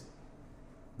serious.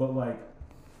 But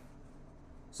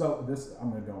so this, I'm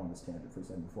going to go on this tangent for a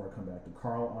second before I come back to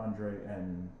Carl Andre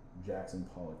and Jackson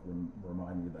Pollock.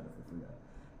 Remind me of that if I forget.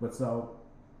 But so,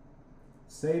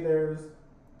 say there's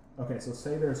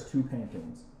two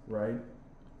paintings, right?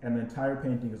 And the entire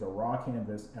painting is a raw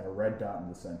canvas and a red dot in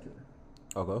the center.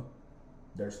 Okay.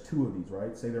 There's two of these,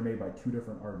 right? Say they're made by two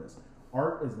different artists.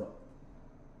 Art is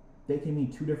they can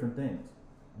mean two different things.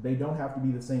 They don't have to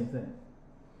be the same thing.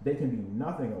 They can be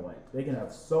nothing alike. They can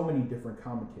have so many different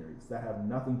commentaries that have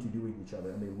nothing to do with each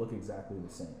other, and they look exactly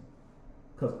the same.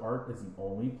 Because art is the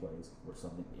only place where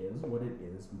something is what it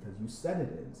is because you said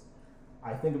it is.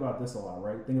 I think about this a lot,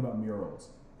 right? Think about murals.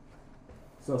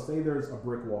 So say there's a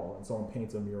brick wall and someone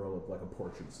paints a mural of like a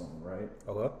portrait of someone, right?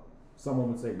 Okay. Someone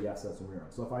would say, yes, that's a mural.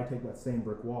 So if I take that same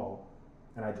brick wall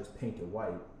and I just paint it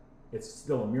white, it's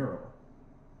still a mural.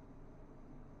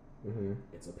 Mm-hmm.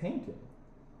 It's a painting.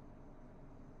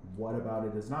 What about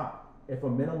it is not? If a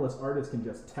minimalist artist can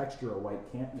just texture a white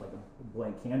like a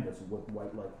blank canvas with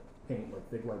white like paint, like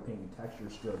thick white paint and texture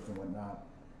strokes and whatnot,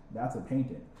 that's a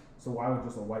painting. So why would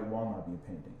just a white wall not be a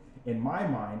painting? In my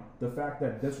mind, the fact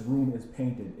that this room is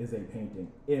painted is a painting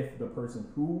if the person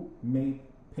who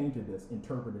painted this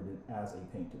interpreted it as a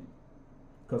painting.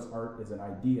 Because art is an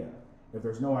idea. If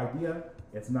there's no idea,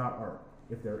 it's not art.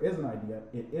 If there is an idea,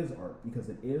 it is art because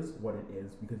it is what it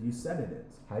is because you said it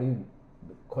is.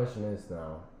 The question is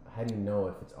now, how do you know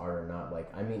if it's art or not?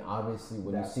 Like, I mean, obviously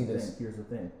when That's you see the this, thing. Here's the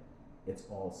thing. It's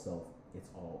all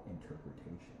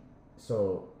interpretation.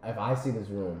 so if I see this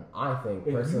room, I think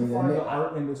If personally, you find the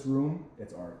art in this room,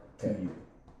 it's art to Okay. you.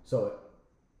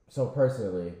 So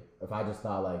personally, if I just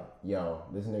thought like, yo,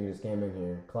 this nigga just came in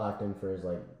here, clocked in for his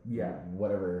like, Yeah.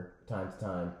 whatever time to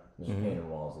time, just painting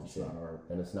walls and It's shit, not art.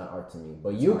 and it's not art to me.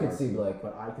 But It's you not could art see to me, like,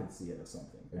 but I could see it as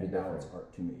something, It'd be and now different. it's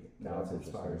art to me. Now That's it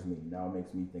inspires me. Now it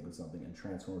makes me think of something and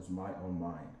transforms my own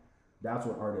mind. That's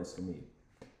what art is to me.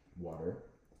 Water.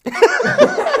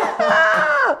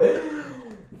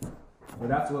 But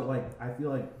that's what I feel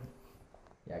like.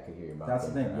 yeah, I could hear your mouth. That's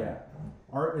the thing. think Yeah,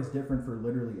 art is different for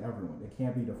literally everyone. It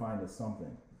can't be defined as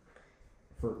something.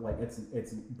 For like it's.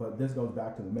 But this goes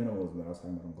back to the minimalism that I was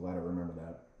talking about. I'm glad I remember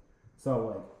that. So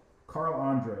like Carl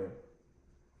Andre,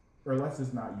 or let's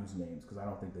just not use names because I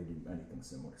don't think they do anything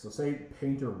similar. So say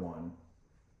Painter 1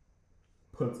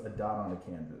 puts a dot on a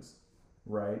canvas,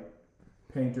 right?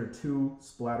 Painter 2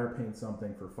 splatter paints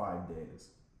something for 5 days.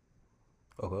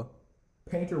 Okay.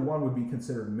 Painter 1 would be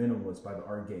considered minimalist by the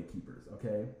art gatekeepers,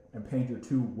 okay? And Painter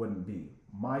 2 wouldn't be.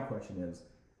 My question is,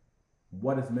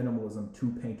 what is minimalism to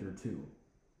Painter 2?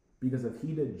 Because if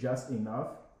he did just enough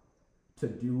to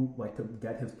do, like, to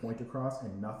get his point across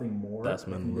and nothing more, That's if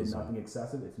he did minimalism. nothing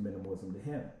excessive, it's minimalism to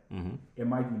him. Mm-hmm. It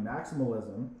might be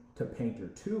maximalism to Painter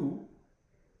 2,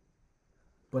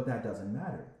 but that doesn't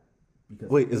matter. Because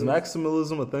Wait, is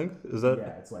maximalism a thing? Is that?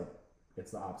 Yeah, it's like,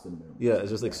 it's the opposite of minimalism. Yeah, it's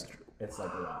just like. It's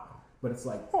like a lot. But it's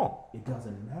like, Huh. it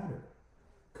doesn't matter.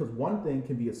 Because one thing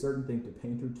can be a certain thing to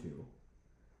Painter 2,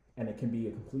 and it can be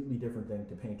a completely different thing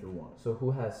to Painter 1. So who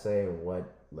has say in what,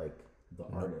 like, The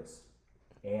artist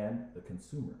and the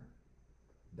consumer.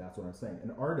 That's what I'm saying.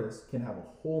 An artist can have a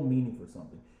whole meaning for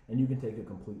something, and you can take it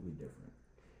completely different.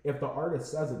 If the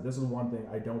artist says it, this is one thing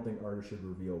I don't think artists should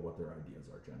reveal what their ideas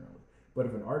are generally. But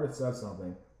if an artist says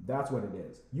something, that's what it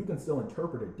is. You can still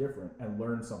interpret it different and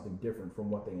learn something different from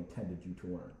what they intended you to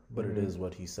learn. But it is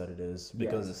what he said it is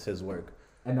because it's his work.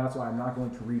 And that's why I'm not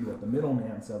going to read what the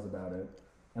middleman says about it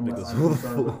unless Because I'm who the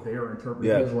concerned fuck- with their Yeah.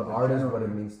 interpretation. because what of art is general- what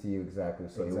it means to you exactly.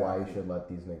 So why you Exactly. should let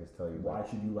these niggas tell you Why that?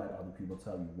 should you let other people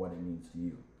tell you what it means to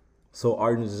you? So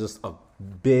art is just a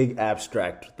big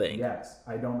abstract thing. Yes,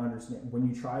 I don't understand. When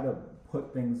you try to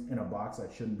put things in a box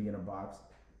that shouldn't be in a box,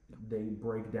 they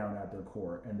break down at their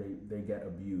core and they get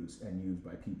abused and used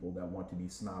by people that want to be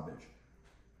snobbish.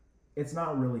 It's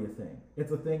not really a thing.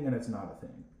 It's a thing and it's not a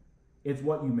thing. It's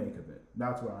what you make of it.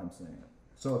 That's what I'm saying.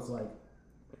 So it's like,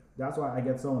 that's why I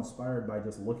get so inspired by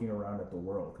just looking around at the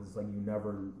world, because it's like you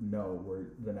never know where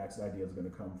the next idea is going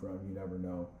to come from. You never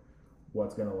know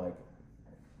what's going to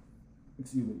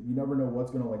you never know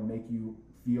what's going to make you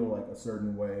feel like a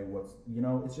certain way.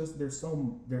 It's just there's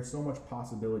so much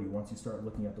possibility once you start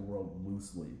looking at the world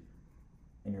loosely,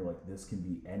 and you're like, this can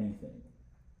be anything,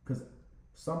 because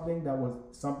something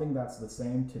that's the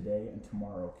same today and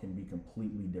tomorrow can be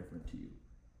completely different to you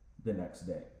the next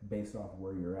day, based off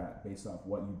where you're at, based off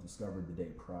what you discovered the day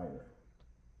prior.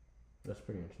 That's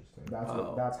pretty interesting.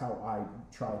 That's how I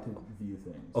try to view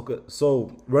things. Okay,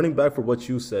 so running back for what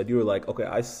you said, you were like, okay,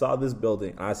 I saw this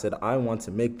building. I said I want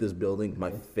to make this building my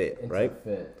fit, It's right? a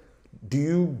fit. Do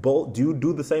you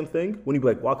do the same thing when you be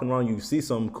like walking around, you see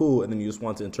something cool, and then you just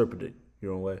want to interpret it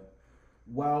your own way?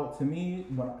 Well, to me,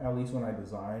 at least when I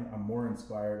design, I'm more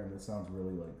inspired, and this sounds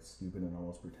really stupid and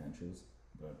almost pretentious,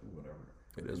 but whatever.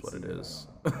 It is what it is.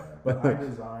 But I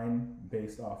design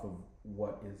based off of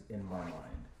what is in my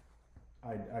mind.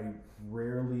 I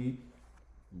rarely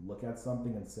look at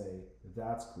something and say,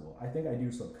 that's cool. I think I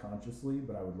do subconsciously,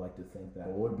 but I would like to think that.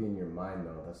 What would be in your mind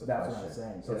though? That's what question. I'm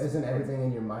saying. So isn't everything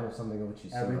in your mind of something which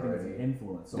you've seen everything already? is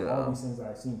influence. So all these things that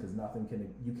I've seen, because nothing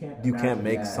can, you can't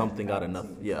make that something you out of haven't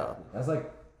nothing. seen. Yeah. Exactly. That's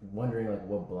like wondering like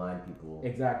what blind people.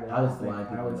 Exactly. How does blind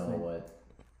people know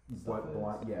what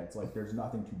blind? Yeah, it's like there's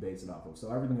nothing to base it off of. So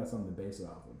everything has something to base it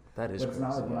off of. That is. But it's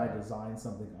not like when I yeah. design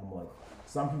something, I'm like,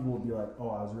 some people will be like, oh,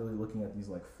 I was really looking at these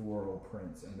like floral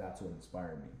prints, and that's what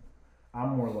inspired me.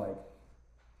 I'm more like,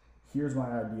 here's my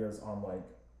ideas on like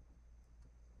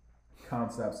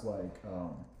concepts like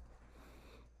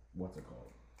what's it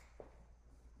called?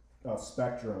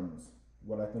 Spectrums.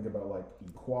 What I think about like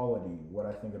equality. What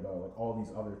I think about like all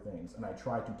these other things, and I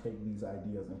try to take these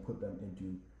ideas and put them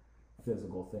into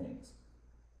physical things.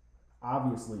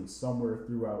 Obviously, somewhere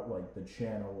throughout like the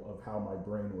channel of how my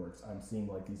brain works, I'm seeing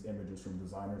like these images from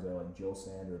designers that like Jill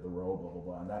Sander, The Row, blah blah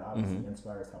blah, and that obviously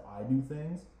inspires how I do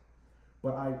things.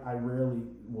 But I rarely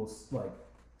will like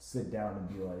sit down and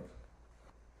be like,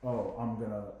 oh, I'm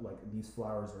gonna like these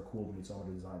flowers are cool to me, so I'm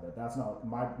gonna design that. That's not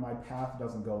my path.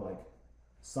 Doesn't go like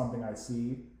something I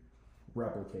see,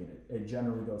 replicate it. It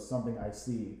generally goes something I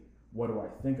see. What do I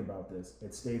think about this?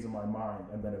 It stays in my mind,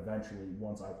 and then eventually,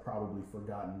 once I've probably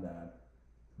forgotten that,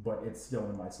 but it's still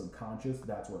in my subconscious,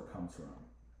 that's where it comes from.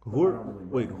 Who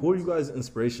are you guys'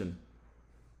 inspiration?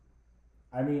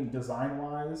 I mean,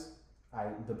 design-wise,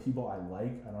 the people I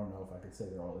like, I don't know if I could say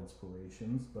they're all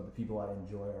inspirations, but the people I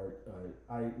enjoy are,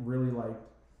 I really liked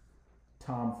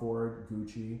Tom Ford,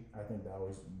 Gucci. I think that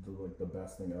was the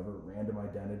best thing ever. Random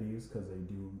Identities, because they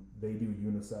do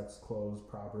unisex clothes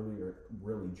properly, or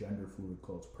really gender fluid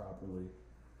clothes properly.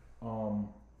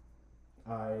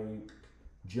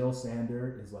 Jill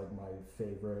Sander is like my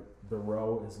favorite. The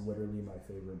Row is literally my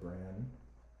favorite brand.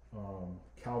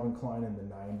 Calvin Klein in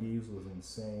the 90s was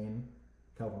insane.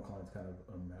 Calvin Klein's kind of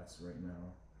a mess right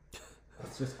now.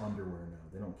 It's just underwear now.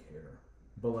 They don't care.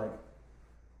 But like,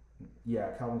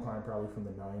 yeah, Calvin Klein probably from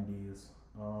the 90s.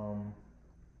 I'm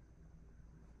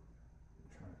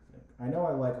trying to think. I know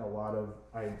I like a lot of,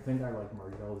 I think I like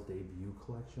Margiela's debut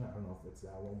collection. I don't know if it's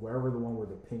that one. Wherever the one where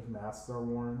the pink masks are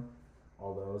worn,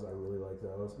 all those, I really like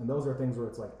those. And those are things where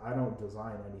it's like, I don't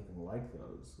design anything like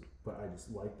those, but I just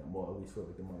like them. Well, at least for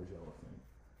like the Margiela thing.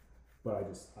 But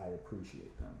I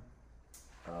appreciate them.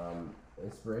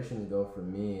 Inspiration to go for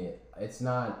me, it's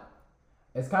kind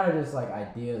of just like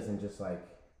ideas and just like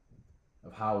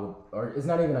of how, or it's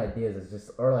not even ideas, it's just,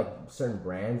 or like certain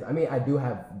brands. I mean, I do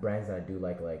have brands that I do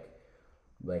like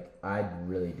I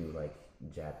really do like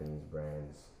Japanese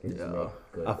brands. They just make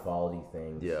good quality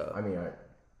things. Yeah. I mean,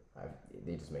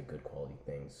 they just make good quality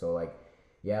things. So like,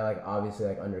 yeah, like obviously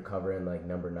like Undercover and like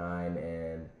Number 9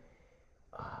 and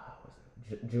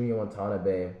Junya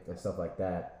Watanabe and stuff like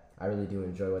that. I really do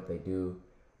enjoy what they do.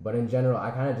 But in general,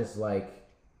 I kind of just like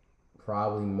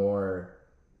probably more,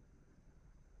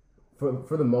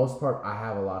 for the most part, I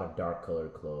have a lot of dark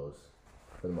colored clothes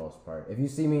for the most part. If you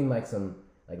see me in like some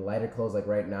like lighter clothes, like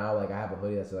right now, like I have a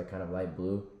hoodie that's like kind of light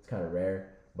blue. It's kind of rare.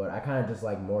 But I kind of just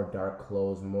like more dark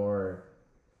clothes, more,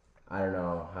 I don't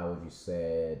know, how would you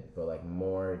say it, but like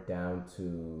more down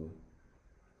to,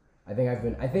 I think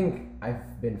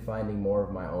I've been finding more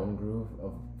of my own groove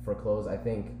for clothes. I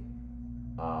think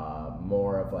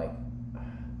more of like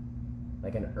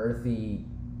an earthy,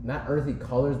 not earthy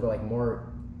colors, but like more,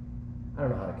 I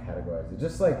don't know how to categorize it.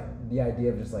 Just like the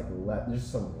idea of just like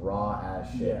just some raw ass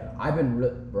shit. Yeah. I've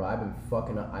been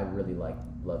fucking up. I really like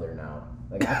leather now.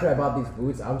 Like after I bought these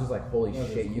boots, I was just like, holy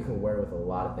shit, you can wear it with a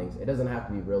lot of things. It doesn't have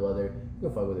to be real leather. You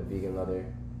can fuck with a vegan leather.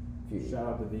 Shout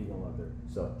out to vegan leather.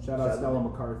 So shout out Stella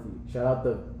McCarthy. Shout out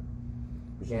the.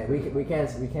 We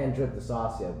can't drip the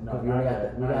sauce yet. No,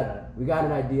 we got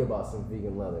an idea about some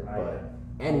vegan leather.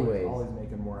 But anyways, always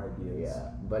making more ideas.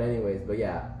 Yeah. But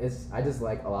yeah, I just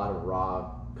like a lot of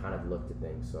raw kind of look to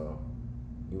things. So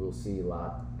you will see a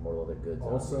lot more leather goods.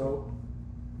 Also,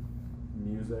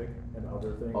 music and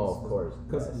other things. Oh, of course.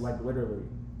 Because like literally.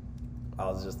 I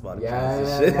was just about to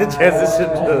transition.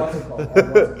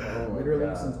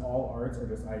 Literally, since all arts are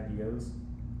just ideas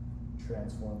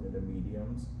transformed into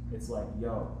mediums, it's like,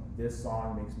 yo, this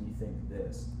song makes me think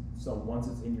this. So once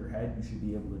it's in your head, you should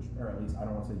be able to, or at least I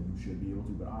don't want to say you should be able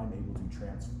to, but I'm able to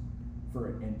transfer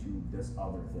it into this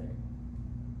other thing.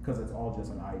 Because it's all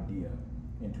just an idea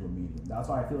into a medium. That's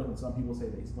why I feel like when some people say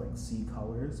they like see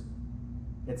colors,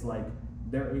 it's like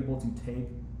they're able to take,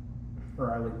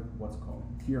 or I like, what's it called?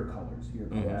 Hear colors.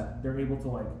 Yeah. They're able to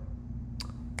like.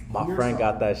 My friend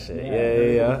got that shit.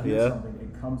 Yeah. Something,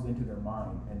 it comes into their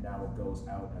mind and now it goes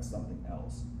out as something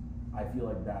else. I feel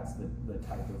like that's the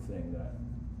type of thing that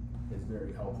is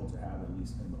very helpful to have, at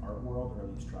least in the art world, or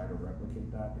at least try to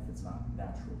replicate that if it's not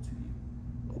natural to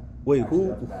you. Wait, Actually, who?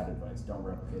 That's bad advice. Don't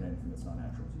replicate anything that's not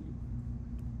natural to you.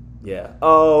 Yeah.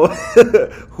 Oh,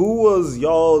 who was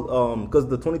y'all? Because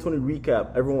the 2020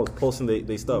 recap, everyone was posting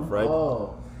they stuff, right?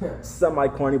 Oh. Semi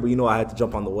corny, but I had to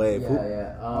jump on the wave.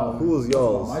 Yeah. Who was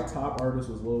y'all? My top artist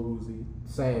was Lil Uzi.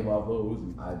 Same. I love Lil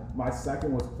Uzi. My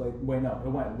second was it went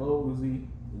Lil Uzi,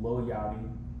 Lil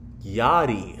Yachty.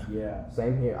 Yachty. Yeah.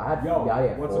 Same here. I had Yo, Yachty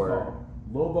at what's 4. it called?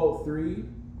 Lil Boat 3.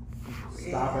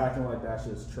 Stop acting like that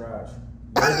shit's trash.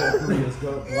 Lil Boat 3 is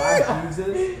good. Black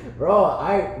Jesus.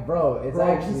 Bro, it's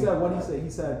actually. He said, what did he say? He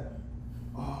said,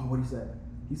 what he said?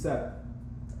 He said,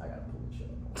 I gotta pull this shit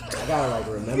up. I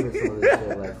gotta remember some of this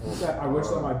shit. He said, I wish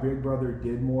that my big brother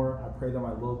did more. I pray that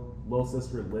my little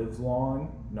sister lives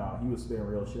long. Nah, he was spitting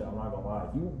real shit. I'm not gonna lie.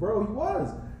 He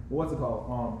was. What's it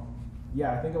called?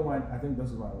 Yeah, I think this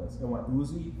is my list. It went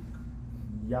Uzi,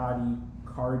 Yachty,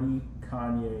 Cardi,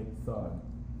 Kanye, Thug.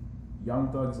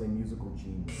 Young Thug is a musical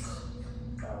genius.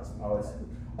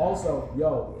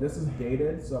 Also, this is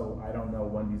dated, so I don't know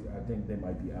when these. I think they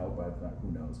might be out by the time.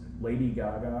 Who knows? Lady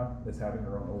Gaga is having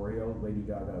her own Oreo. Lady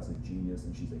Gaga is a genius,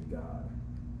 and she's a god.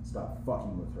 Stop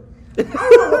fucking with her. I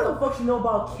don't know what the fuck she know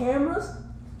about cameras.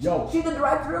 She's the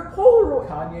director of Polaroid.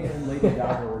 Kanye and Lady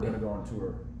Gaga were gonna go on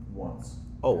tour once.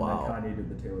 Oh, and wow. Then Kanye did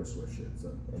the Taylor Swift shit, so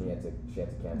And she had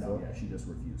to cancel. no, yeah, she just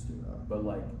refused to. But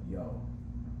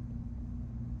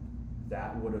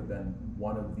that would have been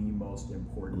one of the most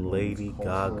important Lady moments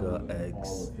Gaga culturally in eggs.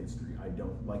 all of history.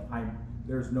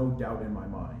 There's no doubt in my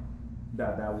mind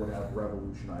that would have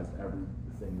revolutionized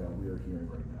everything that we are hearing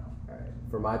right now. Alright.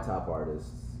 For my top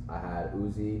artists, I had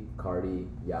Uzi, Cardi,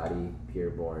 Yachty,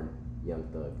 Pierreborn, Young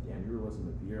Thug. Yeah, and you were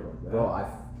listening to Pierre like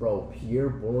that. Bro,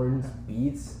 Pierreborn's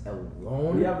beats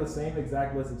alone. We have the same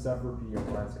exact list except for Pierre.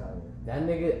 Mine's Kanye. That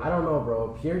nigga, I don't know,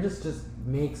 bro. Pierre just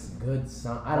makes good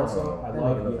sound. I don't know. I That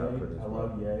love nigga knows how to produce, Ye. I bro.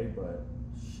 love Ye, but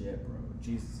shit, bro.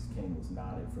 Jesus is King was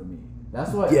not it for me.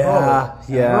 That's what. Yeah,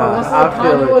 bro, yeah. Bro, that's I why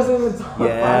feel Kanye it. wasn't in the top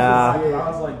Yeah. 5. I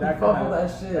was like, that kind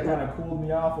That shit. of cooled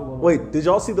me off a little. Wait, bit. did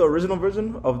y'all see the original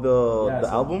version of the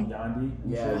album? Yandi.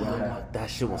 Yeah. That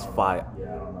shit was fire.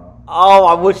 Yeah, I don't know. Oh,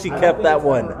 I wish he I don't kept think that it's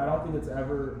one. I don't think it's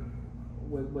ever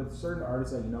with certain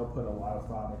artists that put a lot of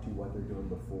thought into what they're doing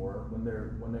before. When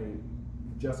they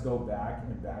just go back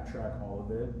and backtrack all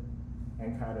of it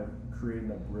and kind of create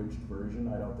an abridged version,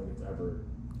 I don't think it's ever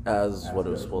As what it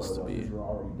good was as supposed to was, be. because you're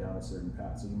already down a certain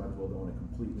path, so you might as well go on a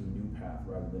completely new path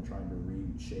rather than trying to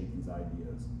reshape these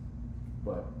ideas.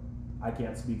 But I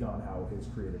can't speak on how his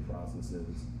creative process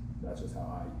is. That's just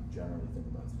how I generally think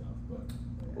about stuff. But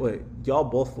Wait, y'all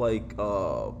both like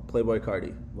Playboy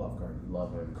Cardi? love Cardi.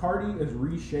 Love him. Cardi is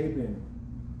reshaping.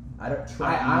 I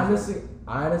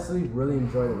honestly really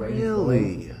enjoy the way he's Really?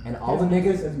 going. And all the His niggas.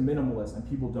 music is minimalist, and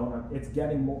people don't. It's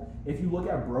getting more. If you look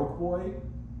at Broke Boy,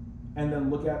 and then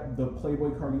look at the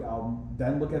Playboy Cardi album,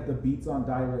 then look at the beats on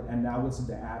Dial It, and now listen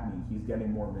to At Me, he's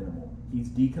getting more minimal. He's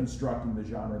deconstructing the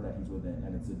genre that he's within,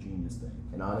 and it's a genius thing.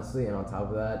 And honestly, and on top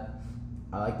of that,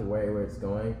 I like the way where it's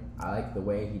going. I like the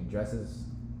way he dresses,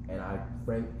 and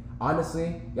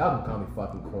honestly, y'all can call me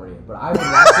fucking corny, but I would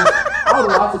watch it. I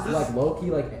would watch this like low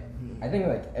key, like I think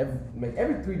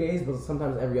every 3 days, but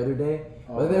sometimes every other day.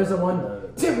 But there's the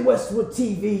one Tim Westwood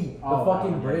TV, the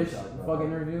fucking British fucking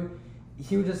interview.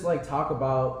 He would just like talk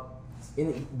about.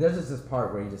 There's just this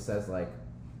part where he just says like,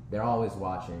 they're always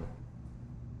watching.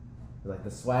 Like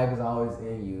the swag is always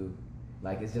in you.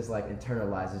 Like it's just like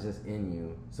internalized. It's just in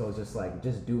you. So it's just like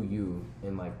just do you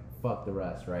and like fuck the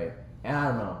rest, right? And I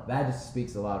don't know. That just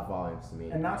speaks a lot of volumes to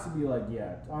me. And not to be like,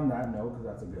 on that note, because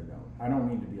that's a good note. I don't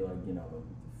mean to be like, the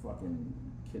fucking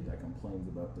kid that complains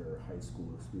about their high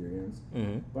school experience.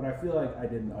 Mm-hmm. But I feel like I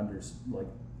didn't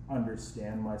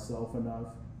understand myself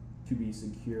enough to be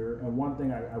secure. And one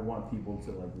thing I want people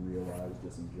to like realize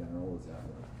just in general is that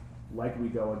like we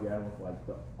go again with like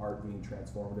the art being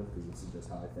transformative, because this is just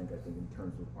how I think in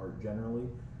terms of art generally.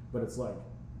 But it's like,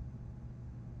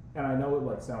 and I know it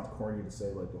like sounds corny to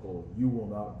say like the whole you will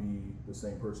not be the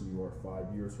same person you are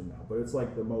 5 years from now, but it's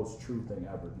like the most true thing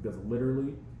ever, because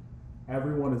literally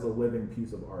everyone is a living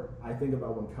piece of art. I think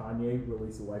about when Kanye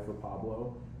released The Life of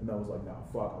Pablo, and then was like, nah,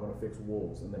 fuck, I'm gonna fix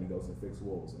Wolves, and then he goes to fix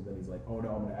Wolves, and then he's like, oh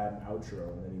no, I'm gonna add an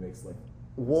outro, and then he makes like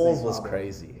Wolves was Pablo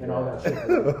crazy. and all that shit.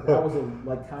 That was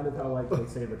like kind of how like they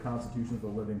say the Constitution is a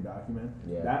living document.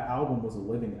 Yeah. That album was a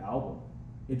living album.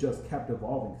 It just kept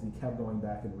evolving because he kept going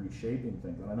back and reshaping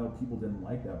things. And I know people didn't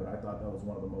like that, but I thought that was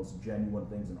one of the most genuine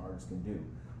things an artist can do.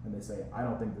 And they say, I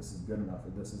don't think this is good enough,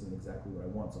 or this isn't exactly what I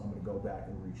want, so I'm going to go back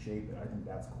and reshape it. I think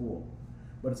that's cool.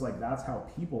 But it's like, that's how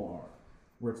people are.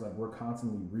 where it's like we're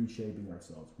constantly reshaping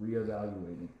ourselves,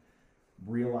 reevaluating,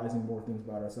 realizing more things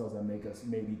about ourselves that make us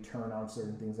maybe turn on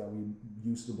certain things that we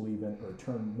used to believe in, or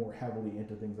turn more heavily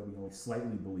into things that we only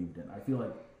slightly believed in. I feel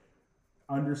like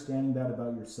understanding that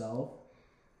about yourself,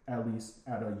 at least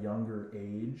at a younger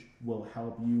age, will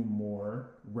help you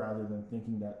more, rather than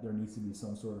thinking that there needs to be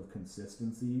some sort of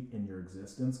consistency in your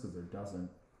existence, because there doesn't.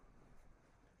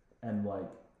 And like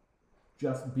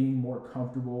just being more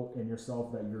comfortable in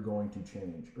yourself that you're going to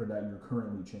change, or that you're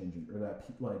currently changing, or that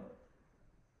like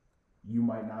you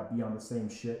might not be on the same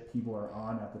shit people are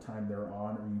on at the time they're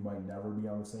on, or you might never be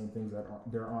on the same things that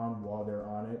they're on while they're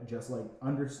on it. Just like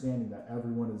understanding that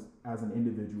everyone is, as an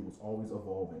individual, is always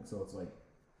evolving. So it's like,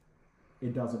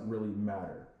 it doesn't really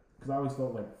matter. Because I always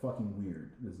felt like fucking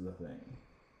weird is the thing.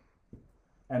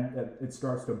 And it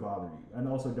starts to bother you. And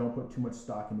also don't put too much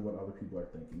stock into what other people are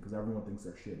thinking, because everyone thinks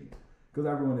they're shitty. Because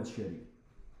everyone is shitty.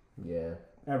 Yeah.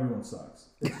 Everyone sucks.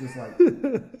 It's just like,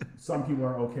 some people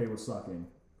are okay with sucking,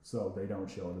 so they don't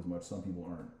show it as much. Some people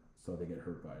aren't, so they get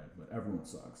hurt by it. But everyone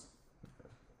sucks.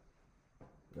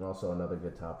 And also another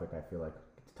good topic I feel like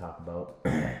to talk about.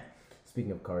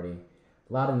 Speaking of Cardi,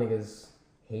 a lot of niggas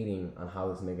hating on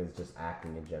how this nigga's just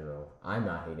acting in general. I'm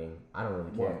not hating. I don't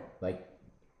really care. What? Like,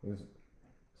 this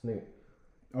nigga.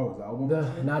 Oh, his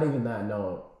album? Not even that,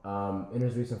 no. In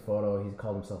his recent photo, he's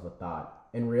called himself a thought.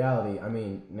 In reality, I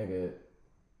mean, nigga,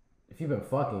 if you've been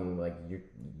fucking, like,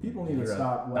 People need to you're a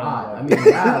stop letting, thought. like- I mean,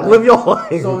 yeah. Like, Live your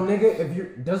life. so, nigga, if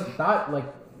you're just thought, like,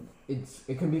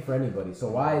 it can be for anybody. So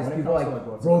why is When it people comes like, to,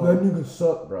 like, what's bro, it that called? nigga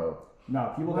suck, bro?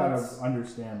 No, people That's- gotta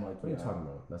understand, like, What are you talking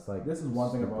about? That's like, this is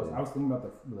one thing stupid. I was thinking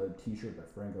about the t-shirt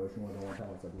that Frank Ocean wore the one time.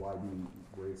 It's like, why be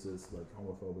racist, like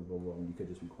homophobic, blah, blah, blah, and you could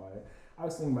just be quiet. I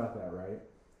was thinking about that, right?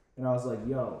 And I was like,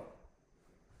 yo,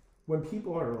 when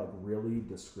people are like really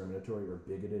discriminatory or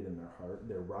bigoted in their heart,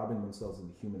 they're robbing themselves of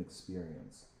the human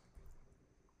experience.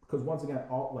 Because once again,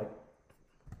 all like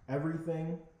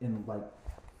everything in like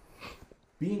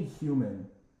being human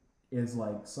is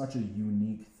like such a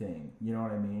unique thing. You know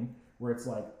what I mean? Where it's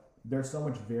like there's so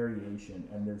much variation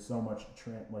and there's so much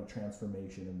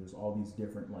transformation, and there's all these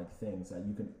different like things that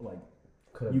you can like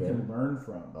can learn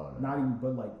from. Oh, no. Not even,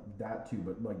 but like that too,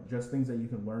 but like just things that you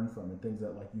can learn from and things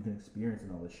that like you can experience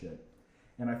and all this shit.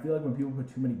 And I feel like when people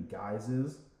put too many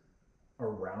guises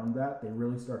around that, they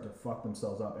really start to fuck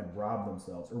themselves up and rob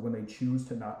themselves. Or when they choose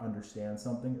to not understand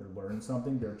something or learn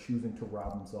something, they're choosing to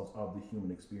rob themselves of the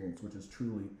human experience, which is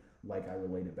truly, like I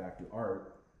relate it back to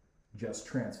art, just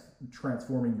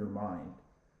transforming your mind.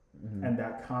 Mm-hmm. And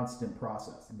that constant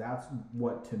process. That's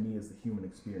what to me is the human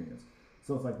experience.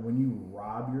 So it's like when you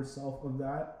rob yourself of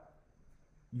that,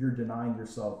 you're denying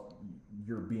yourself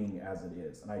your being as it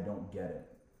is. And I don't get it.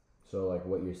 So like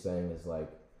what you're saying is like,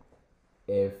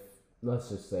 if let's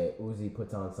just say Uzi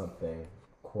puts on something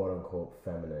quote unquote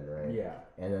feminine, right? Yeah.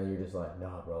 And then you're just like,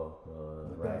 nah, bro,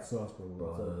 right? That's sus,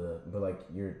 bro. But like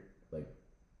you're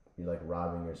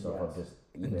robbing yourself of just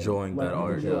enjoying that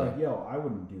art. You're like, yo, I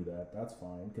wouldn't do that. That's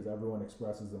fine, because everyone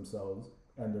expresses themselves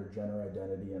and their gender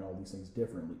identity and all these things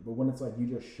differently. But when it's like you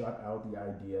just shut out the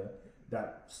idea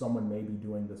that someone may be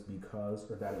doing this because,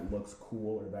 or that it looks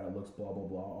cool, or that it looks blah, blah,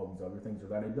 blah, all these other things, or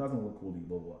that it doesn't look cool to you,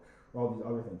 blah, blah, or all these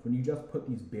other things. When you just put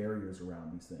these barriers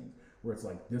around these things, where it's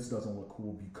like, this doesn't look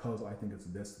cool because I think it's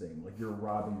this thing, like you're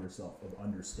robbing yourself of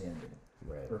understanding,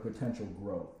 right, or potential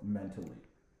growth mentally,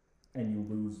 and you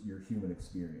lose your human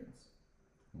experience.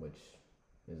 Which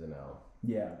is an L.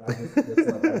 Yeah, it's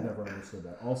like, I've never understood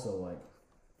that. Also, like,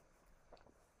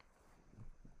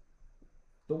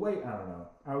 the way, I don't know.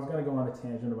 I was going to go on a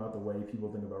tangent about the way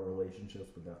people think about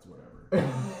relationships, but that's whatever.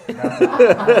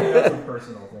 I think that's a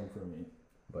personal thing for me.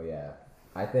 But yeah,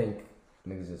 I think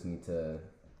niggas just need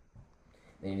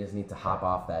to hop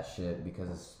off that shit,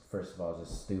 because first of all, it's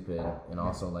just stupid, and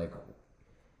also like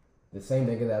the same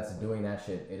nigga that's doing that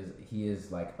shit he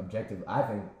is like objective. I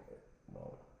think,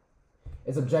 well,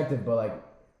 it's objective, but like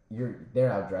they're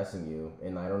outdressing you,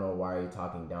 and I don't know why are you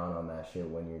talking down on that shit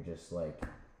when you're just like,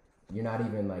 you're not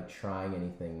even like trying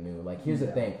anything new. Like here's the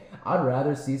thing, I'd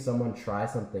rather see someone try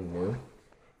something new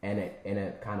and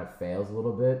it kind of fails a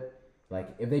little bit.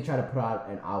 Like if they try to put out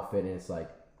an outfit and it's like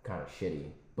kind of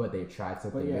shitty, but they tried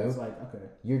something new. It's like, okay,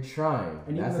 you're trying.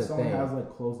 and that's even if the someone thing. has like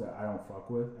clothes that I don't fuck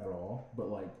with at all, but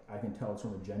like I can tell it's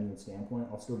from a genuine standpoint,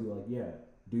 I'll still be like, yeah,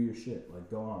 do your shit, like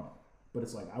go on. But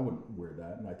it's like, I wouldn't wear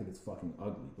that, and I think it's fucking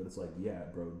ugly. But it's like, yeah,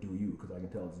 bro, do you, because I can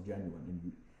tell it's genuine,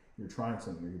 and you're trying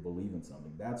something, or you believe in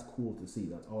something. That's cool to see.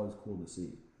 That's always cool to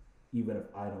see, even if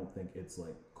I don't think it's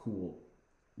like cool,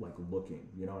 like looking.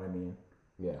 You know what I mean?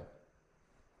 Yeah.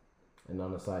 And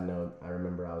on a side note, I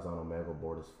remember I was on Omega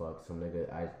bored as fuck. Some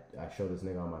nigga, I showed this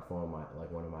nigga on my phone,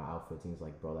 one of my outfits, and he's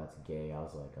like, bro, that's gay. I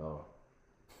was like, oh,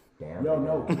 damn. Yo,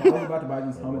 nigga. no, I was about to buy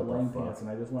these Like, helmet what the lane fuck? pants, and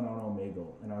I just went on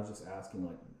Omegle, and I was just asking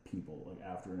like people, like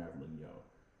after and after, like, yo,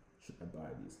 should I buy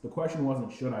these? The question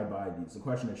wasn't should I buy these. The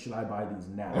question is should I buy these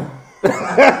now?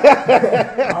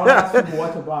 I don't ask people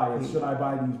what to buy. It's should I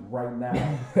buy these right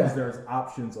now? Because there's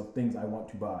options of things I want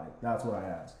to buy. That's what I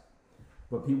asked.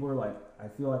 But people are like, I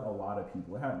feel like a lot of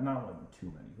people, not like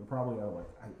too many, but probably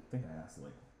I think I asked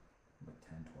like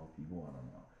 10, 12 people. I don't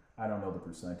know. I don't know the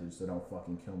percentage, so don't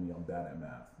fucking kill me. I'm bad at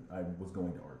math. I was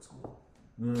going to art school.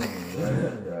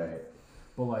 Right.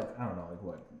 But like, I don't know, like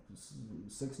what,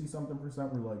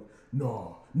 60-something% were like,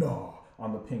 no,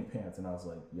 on the pink pants. And I was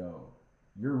like, yo,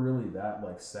 you're really that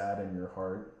like sad in your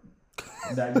heart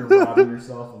that you're robbing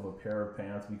yourself of a pair of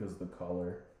pants because of the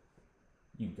color?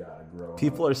 You gotta grow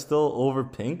People up. are still over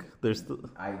pink. They're still.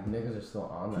 Niggas are still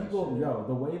on that People, shit. yo,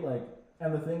 the way like,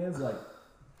 and the thing is like,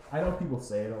 I know people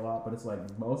say it a lot, but it's like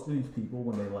most of these people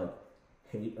when they like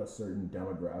hate a certain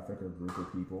demographic or group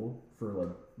of people for like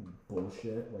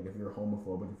bullshit, like if you're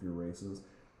homophobic, if you're racist,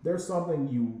 there's something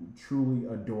you truly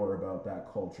adore about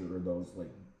that culture or those like,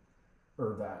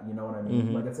 or that, you know what I mean?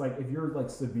 Mm-hmm. Like it's like if you're like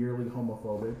severely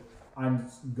homophobic, I'm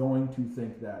going to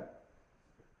think that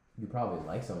You probably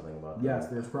like something about yes,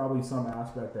 that. there's probably some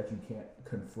aspect that you can't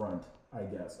confront, I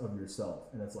guess, of yourself.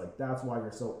 And it's like, that's why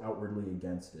you're so outwardly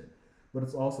against it. But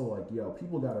it's also like, yo,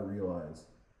 people got to realize,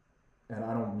 and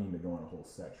I don't mean to go on a whole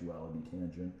sexuality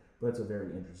tangent, but it's a very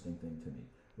interesting thing to me,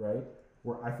 right?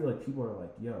 Where I feel like people are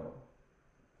like, yo,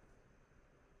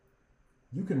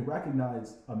 you can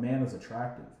recognize a man as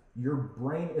attractive. Your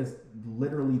brain is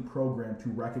literally programmed to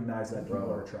recognize that people Bro,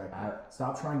 are attractive.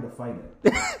 Stop trying to fight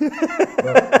it.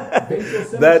 Facial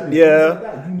symmetry, That- things yeah, like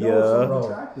that. You know yeah. someone's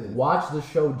Bro, attractive. watch the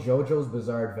show JoJo's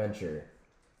Bizarre Adventure.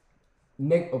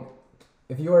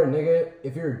 If you're a nigga,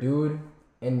 if you're a dude,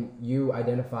 and you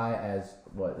identify as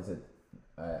what is it?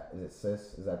 Is it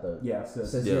cis? Is that the Yeah,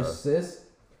 cis. You're Yeah. cis.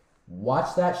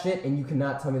 Watch that shit, and you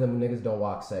cannot tell me them niggas don't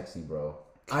walk sexy, bro.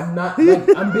 I'm not. Like,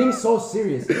 I'm being so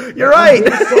serious. You're right.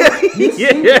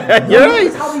 Yeah, you're right.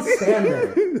 This is how they stand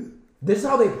there. This is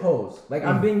how they pose. Like,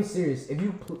 I'm being serious. If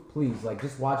you please, like,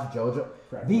 just watch JoJo.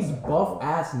 These buff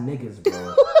ass niggas,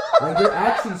 bro. Like, they're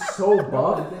actually so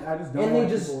buff, I just don't and want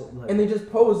they just people, like- and they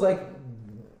just pose like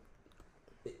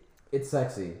it's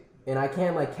sexy, and I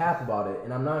can't like cap about it,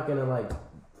 and I'm not gonna like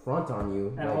front on you.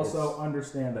 And like, also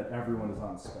understand that everyone is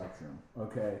on a spectrum,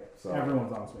 okay? So-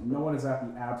 Everyone's on a spectrum. No one is at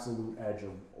the absolute edge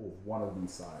of one of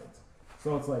these sides.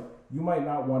 So it's like, you might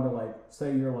not want to like,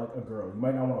 say you're like a girl. You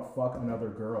might not want to fuck another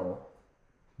girl,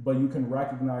 but you can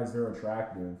recognize they're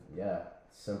attractive. yeah,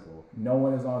 simple. No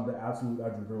one is on the absolute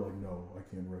edge of they're like, no, I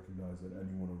can't recognize that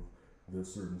anyone of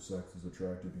this certain sex is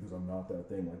attractive because I'm not that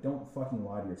thing. Like, don't fucking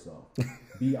lie to yourself.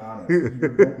 Be honest.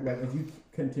 Like, if you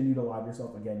continue to lie to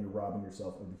yourself, again, you're robbing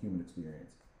yourself of the human experience.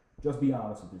 Just be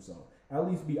honest with yourself. At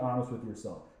least be honest with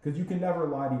yourself. Because you can never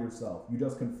lie to yourself. You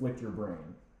just conflict your brain.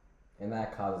 And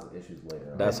that causes issues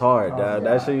later on. That's hard. That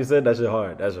Yeah. shit you said. That shit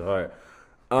hard. That shit hard.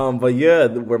 But yeah,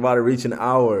 we're about to reach an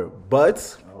hour.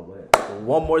 But Oh, lit.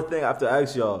 one more thing I have to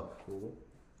ask y'all.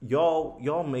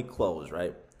 Y'all make clothes,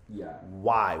 right? Yeah.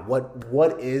 Why?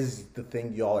 What is the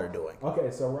thing y'all are doing? Okay,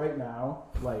 so right now,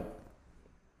 like,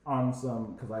 on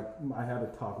some, because I had a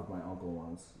talk with my uncle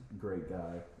once, great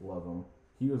guy, love him.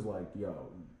 He was like, yo,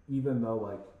 even though,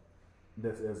 like,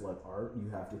 this is, like, art, you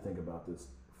have to think about this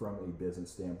from a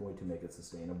business standpoint to make it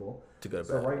sustainable. To go to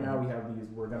So bed. right now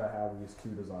we're going to have these two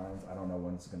designs. I don't know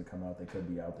when it's going to come out. They could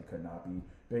be out, they could not be.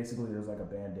 Basically, there's like a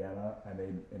bandana I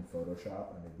made in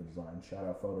Photoshop. I made the design. Shout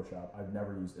out Photoshop. I've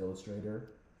never used Illustrator.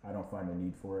 I don't find a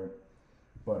need for it.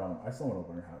 But I still want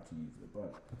to learn how to use it.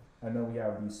 But I know we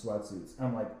have these sweatsuits.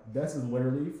 I'm like, this is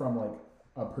literally from like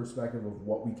a perspective of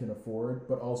what we can afford,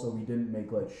 but also we didn't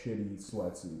make like shitty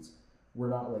sweatsuits. We're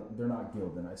not like, they're not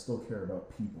Gildan. I still care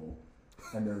about people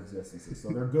and their existences. So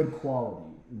they're good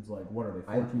quality. It's like, what are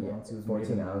they, 14 ounces? 14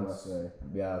 made in the ounce. USA.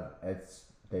 Yeah,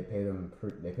 they pay them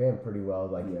pretty well.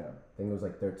 Like, Yeah. I think it was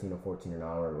like 13 or 14 an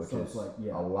hour, which So is it's like,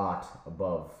 yeah. a lot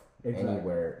above Exactly.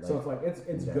 anywhere. So it's like it's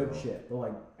in good general. shit, but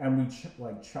like, and we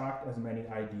chalked as many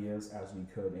ideas as we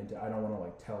could into. I don't want to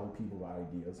like tell people the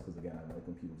ideas because again, I like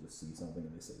when people just see something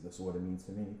and they say this is what it means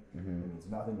to me. It means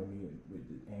nothing to me. It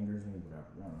angers me. Whatever.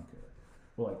 I don't care.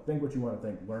 But like, think what you want to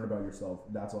think. Learn about yourself.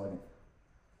 That's all I think.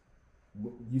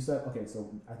 You said okay.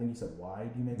 So I think you said why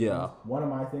do you make Yeah. things? One of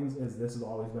my things is this has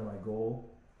always been my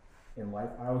goal in life.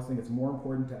 I always think it's more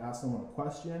important to ask someone a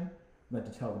question than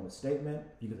to tell them a statement,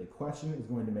 because a question is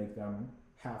going to make them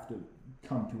have to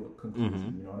come to a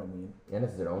conclusion. You know what I mean? And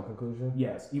it's their own conclusion.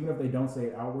 Yes, even if they don't say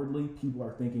it outwardly, people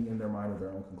are thinking in their mind of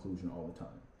their own conclusion all the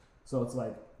time. So it's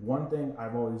like one thing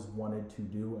I've always wanted to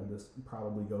do, and this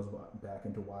probably goes back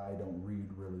into why I don't read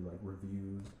really like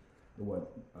reviews or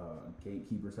what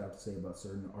gatekeepers have to say about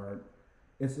certain art.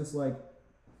 It's just like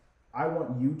I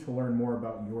want you to learn more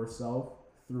about yourself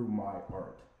through my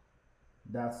art.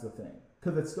 That's the thing,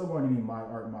 because it's still going to be my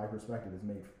art. My perspective is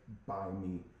made by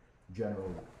me,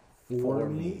 generally for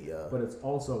me, yeah. But it's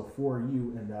also for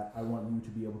you, in that I want you to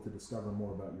be able to discover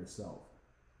more about yourself.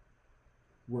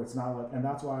 Where it's not like, and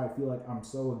that's why I feel like I'm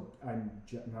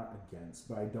not against,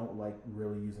 but I don't like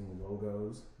really using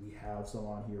logos. We have some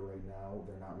on here right now.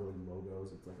 They're not really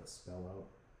logos. It's like a spell out,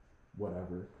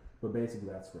 whatever. But basically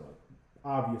that's for like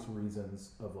obvious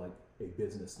reasons of like a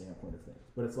business standpoint of things.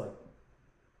 But it's like,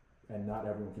 and not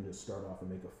everyone can just start off and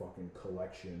make a fucking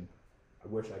collection. I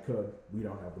wish I could. We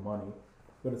don't have the money.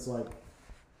 But it's like,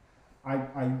 I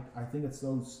think it's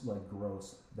so like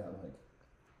gross that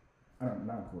like,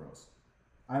 not gross.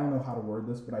 I don't know how to word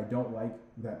this, but I don't like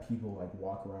that people like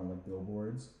walk around like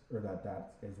billboards, or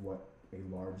that is what a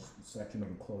large section of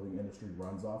the clothing industry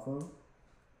runs off of.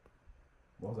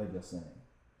 What was I just saying?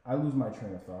 I lose my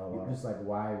train of thought a lot. You're just like,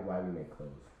 why we make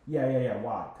clothes? Yeah.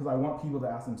 Why? Because I want people to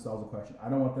ask themselves a question. I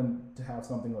don't want them to have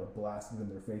something like blasted in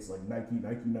their face, like Nike.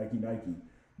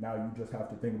 Now you just have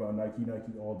to think about Nike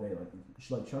all day.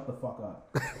 Like shut the fuck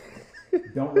up.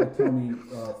 Don't like tell me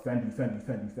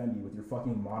Fendi with your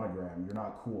fucking monogram. You're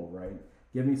not cool, right?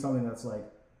 Give me something that's like,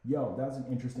 yo, that's an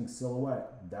interesting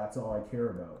silhouette. That's all I care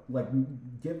about. Like,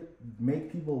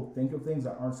 make people think of things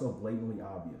that aren't so blatantly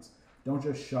obvious. Don't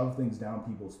just shove things down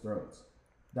people's throats.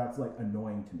 That's like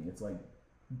annoying to me. It's like,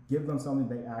 give them something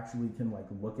they actually can like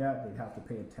look at. They have to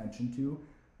pay attention to.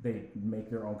 They make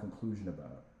their own conclusion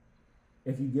about it.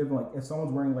 If you give like, if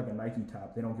someone's wearing like a Nike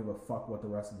top, they don't give a fuck what the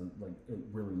rest of the like it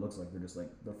really looks like. They're just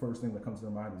like, the first thing that comes to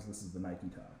their mind is this is the Nike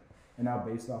top. And now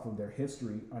based off of their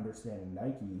history, understanding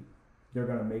Nike, they're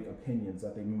gonna make opinions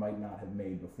that they might not have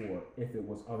made before if it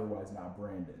was otherwise not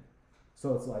branded.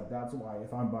 So it's like, that's why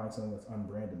if I'm buying something that's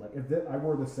unbranded, like if I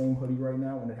wore the same hoodie right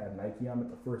now and it had Nike on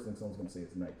it, the first thing someone's gonna say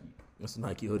is Nike. It's a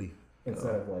Nike hoodie.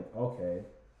 Instead of like, okay,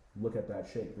 look at that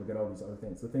shape, look at all these other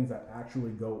things. The things that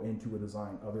actually go into a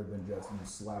design other than just you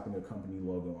slapping a company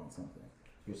logo on something.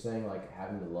 You're saying like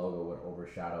having the logo would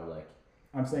overshadow like.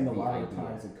 I'm saying a the lot of the idea.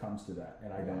 times it comes to that,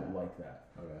 and I don't like that.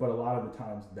 Okay. But a lot of the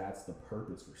times that's the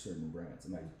purpose for certain brands,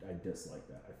 and I dislike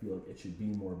that. I feel like it should be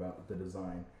more about the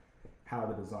design, how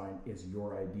the design is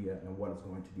your idea and what it's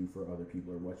going to do for other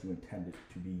people or what you intend it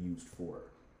to be used for.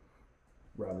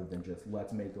 Rather than just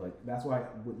let's make like, that's why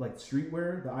like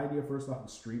streetwear, the idea first off of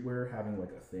streetwear having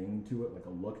like a thing to it, like a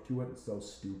look to it, is so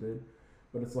stupid.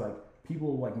 But it's like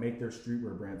people like make their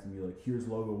streetwear brands and be like, here's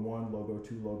logo 1, logo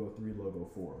 2, logo 3, logo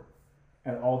 4.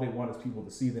 And all they want is people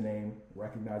to see the name,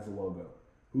 recognize the logo.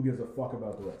 Who gives a fuck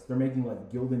about the rest? They're making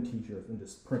like Gildan t-shirts and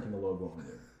just printing a logo on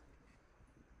there.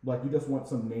 Like, you just want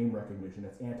some name recognition.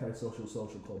 That's anti-social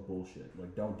social club bullshit.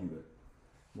 Like, don't do it.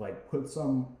 Like, put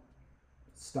some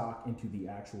stock into the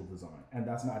actual design. And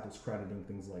that's not discrediting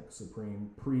things like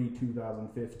Supreme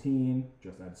pre-2015.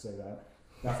 Just had to say that.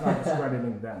 That's not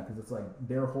discrediting them, because it's like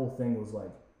their whole thing was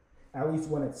like, at least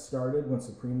when it started, when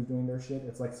Supreme was doing their shit,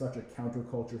 it's like such a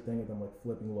counterculture thing of them like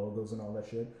flipping logos and all that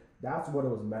shit. That's what it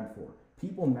was meant for.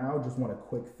 People now just want a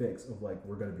quick fix of like,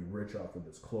 we're going to be rich off of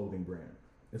this clothing brand.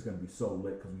 It's going to be so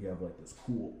lit because we have like this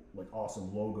cool, like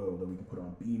awesome logo that we can put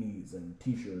on beanies and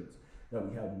t-shirts that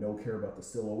we have no care about the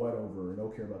silhouette over or no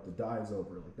care about the dyes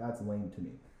over. Like, that's lame to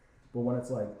me. But when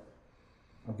it's like,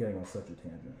 I'm getting on such a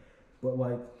tangent. But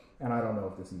like, and I don't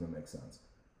know if this even makes sense,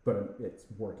 but it's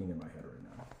working in my head right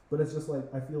now. But it's just like,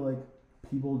 I feel like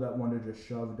people that want to just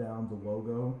shove down the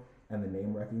logo and the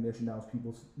name recognition down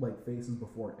people's like faces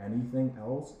before anything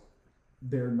else,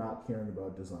 they're not caring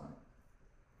about design.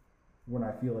 When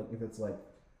I feel like if it's like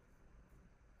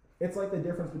the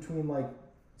difference between like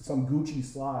some Gucci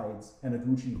slides and a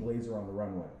Gucci blazer on the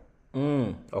runway.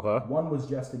 Okay. One was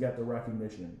just to get the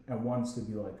recognition, and one's to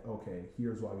be like, okay,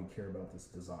 here's why we care about this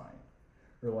design.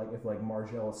 Or like if like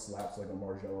Margiela slaps like a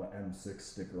Margiela M6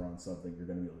 sticker on something, you're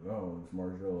gonna be like, oh, it's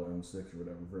Margiela M6 or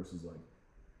whatever, versus like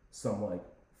some like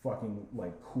fucking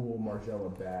like cool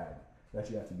Margiela bag that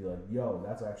you have to be like, yo,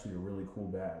 that's actually a really cool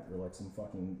bag. Or like some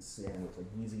fucking sandwich, like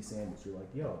Yeezy sandwich, you're like,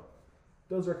 yo,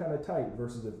 those are kind of tight.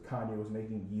 Versus if Kanye was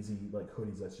making Yeezy like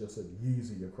hoodies that's just said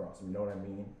Yeezy across them, you know what I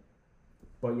mean?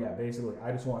 But yeah, basically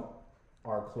I just want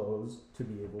our clothes to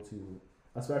be able to,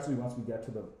 especially once we get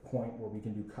to the point where we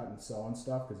can do cut and sew and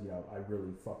stuff, because, you know, I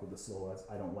really fuck with the silhouettes.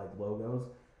 I don't like logos.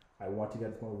 I want to get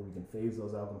to the point where we can phase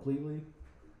those out completely.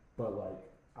 but like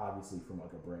obviously from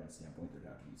like a brand standpoint, there'd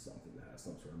have to be something that has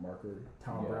some sort of marker.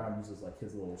 Tom Yeah. Brown uses like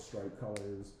his little stripe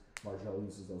colors. Margiela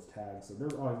uses those tags, so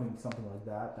there's always going to be something like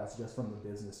that. That's just from the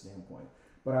business standpoint.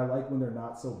 But I like when they're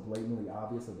not so blatantly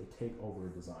obvious that they take over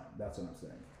a design. That's what I'm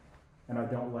saying. And I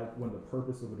don't like when the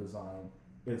purpose of a design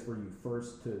is for you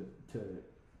first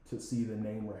to see the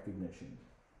name recognition,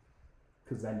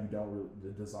 because then you don't the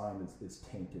design is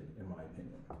tainted, in my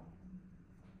opinion,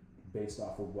 based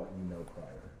off of what you know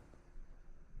prior.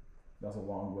 That's a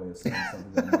long way of saying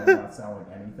something that might not sound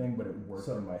like anything, but it worked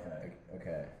in my head.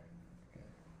 Okay.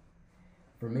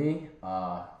 For me,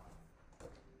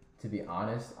 to be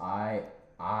honest, I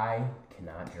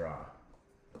cannot draw.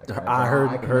 I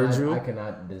heard you. I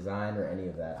cannot design or any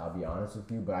of that. I'll be honest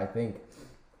with you, but I think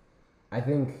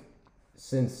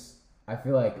since I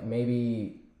feel like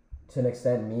maybe to an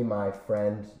extent, me and my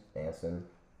friend Anson,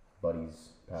 buddies,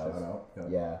 pals, Shout out.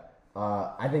 yeah.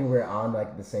 I think we're on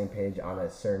like the same page on a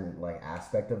certain like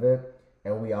aspect of it,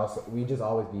 and we just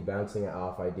always be bouncing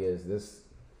off ideas. This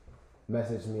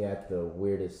messaged me at the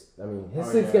weirdest. I mean, his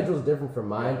sleep schedule is different from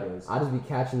mine. Yeah, it is. I just be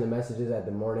catching the messages at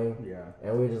the morning, Yeah.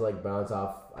 and we just like bounce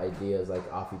off ideas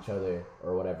like off each other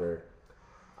or whatever.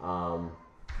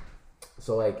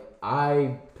 So like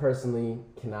I personally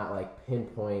cannot like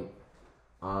pinpoint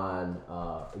on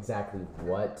exactly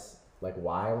what like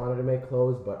why I wanted to make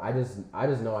clothes, but I just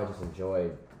know I just enjoy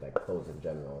like clothes in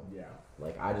general. Yeah.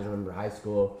 Like I just remember high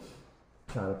school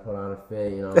trying to put on a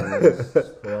fit, you know, and just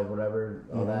pull up whatever,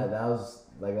 all that was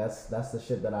like that's the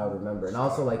shit that I would remember. And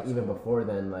also like even before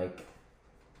then, like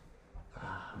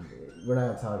we're not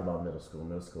gonna talk about middle school.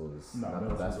 Middle school is not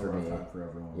the best for me. For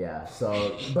everyone. Yeah,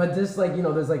 so but just like, you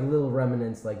know, there's like little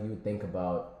remnants like you would think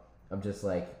about of just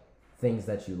like things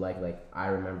that you like I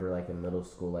remember like in middle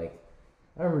school, like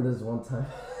I remember this one time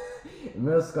in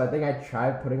middle school, I think I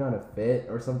tried putting on a fit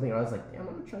or something, and I was like, damn,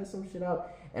 I'm gonna try some shit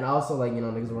out. And also like, you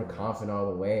know, niggas weren't confident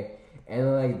all the way, and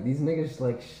then, like these niggas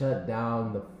like shut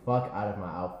down the fuck out of my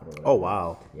outfit or whatever. Oh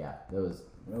wow. Yeah, it was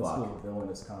Middle school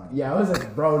villainous kind. yeah, I was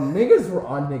like, bro, niggas were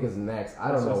on niggas' necks.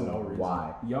 I don't There's know no reason.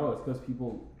 why. Yo, it's because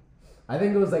people I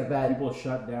think it was like that. people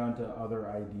shut down to other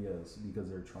ideas because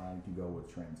they're trying to go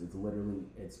with trends. It's literally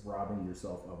robbing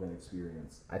yourself of an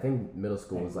experience. I think middle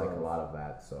school was like a lot of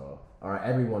that. So, alright,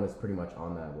 everyone is pretty much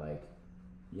on that. Like,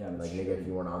 Yeah, and like it's nigga, shitty. if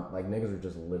you weren't on, like niggas are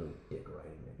just literally dick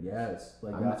riding niggas. Yes,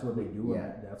 like I'm that's not- what they do. yeah.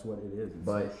 And that's what it is. It's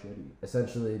But- so shitty.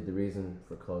 Essentially, the reason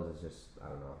for clothes is just I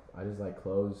don't know. I just like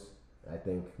clothes. I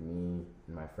think me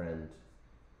and my friend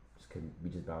we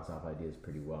just bounce off ideas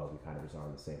pretty well. We kind of just are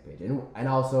on the same page, and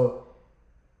also,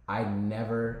 I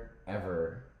never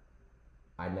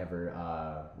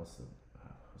what's the I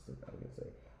was gonna say?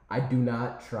 I do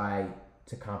not try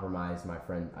to compromise my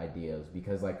friend's ideas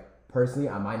because like personally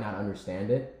I might not understand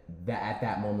it at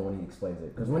that moment when he explains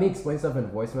it, because when he explains stuff in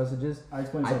voice messages, I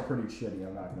explained something pretty shitty.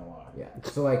 I'm not gonna lie. yeah.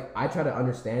 So like I try to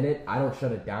understand it. I don't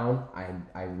shut it down.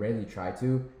 I rarely try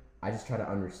to. I just try to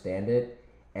understand it,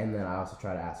 and then I also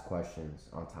try to ask questions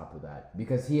on top of that,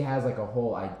 because he has like a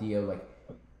whole idea like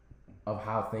of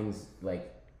how things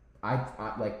like I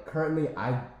like currently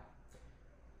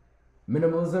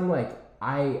minimalism, like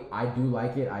I do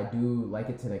like it. I do like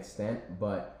it to an extent,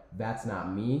 but that's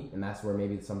not me, and that's where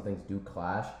maybe some things do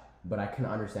clash. But I can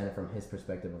understand it from his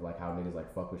perspective of like how niggas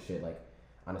like fuck with shit like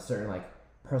on a certain like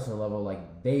personal level,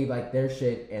 like they like their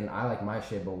shit and I like my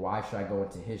shit, but why should I go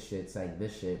into his shit saying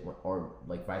this shit, or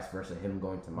like vice versa, him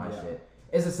going to my shit?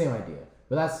 It's the same idea,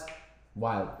 but that's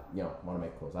why I, you know, want to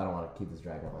make clothes. I don't want to keep this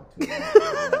dragging on too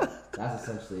long. That's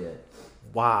essentially it.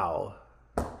 Wow.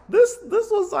 This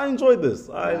was I enjoyed this.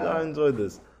 I enjoyed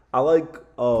this. I like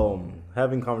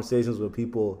having conversations with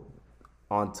people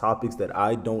on topics that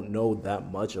I don't know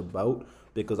that much about,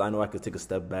 because I know I could take a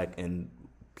step back and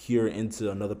peer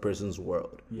into another person's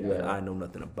world that I know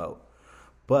nothing about.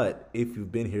 But if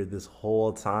you've been here this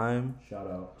whole time, Shout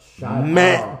out.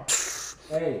 man,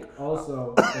 Hey,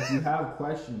 also, if you have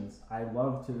questions, I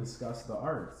love to discuss the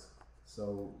arts.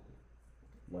 So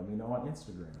let me know on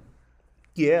Instagram.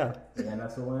 yeah.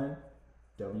 ANSON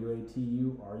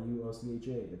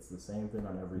WATURUOCHA. It's the same thing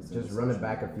on every single. Just run it social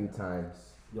back a media. few times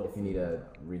if you need to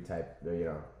retype, you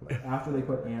know. Like, After they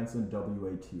put Anson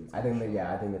WAT. It's I think that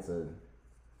I think it's a.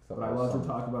 But I love to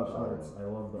talk about the arts. I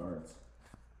love the arts.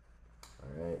 All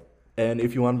right. And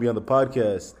if you want to be on the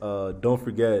podcast, don't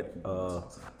forget,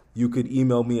 you could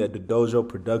email me at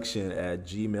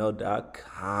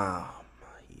thedojoproduction@gmail.com.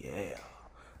 Yeah.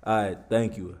 All right.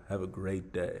 Thank you. Have a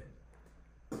great day.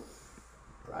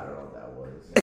 I don't know.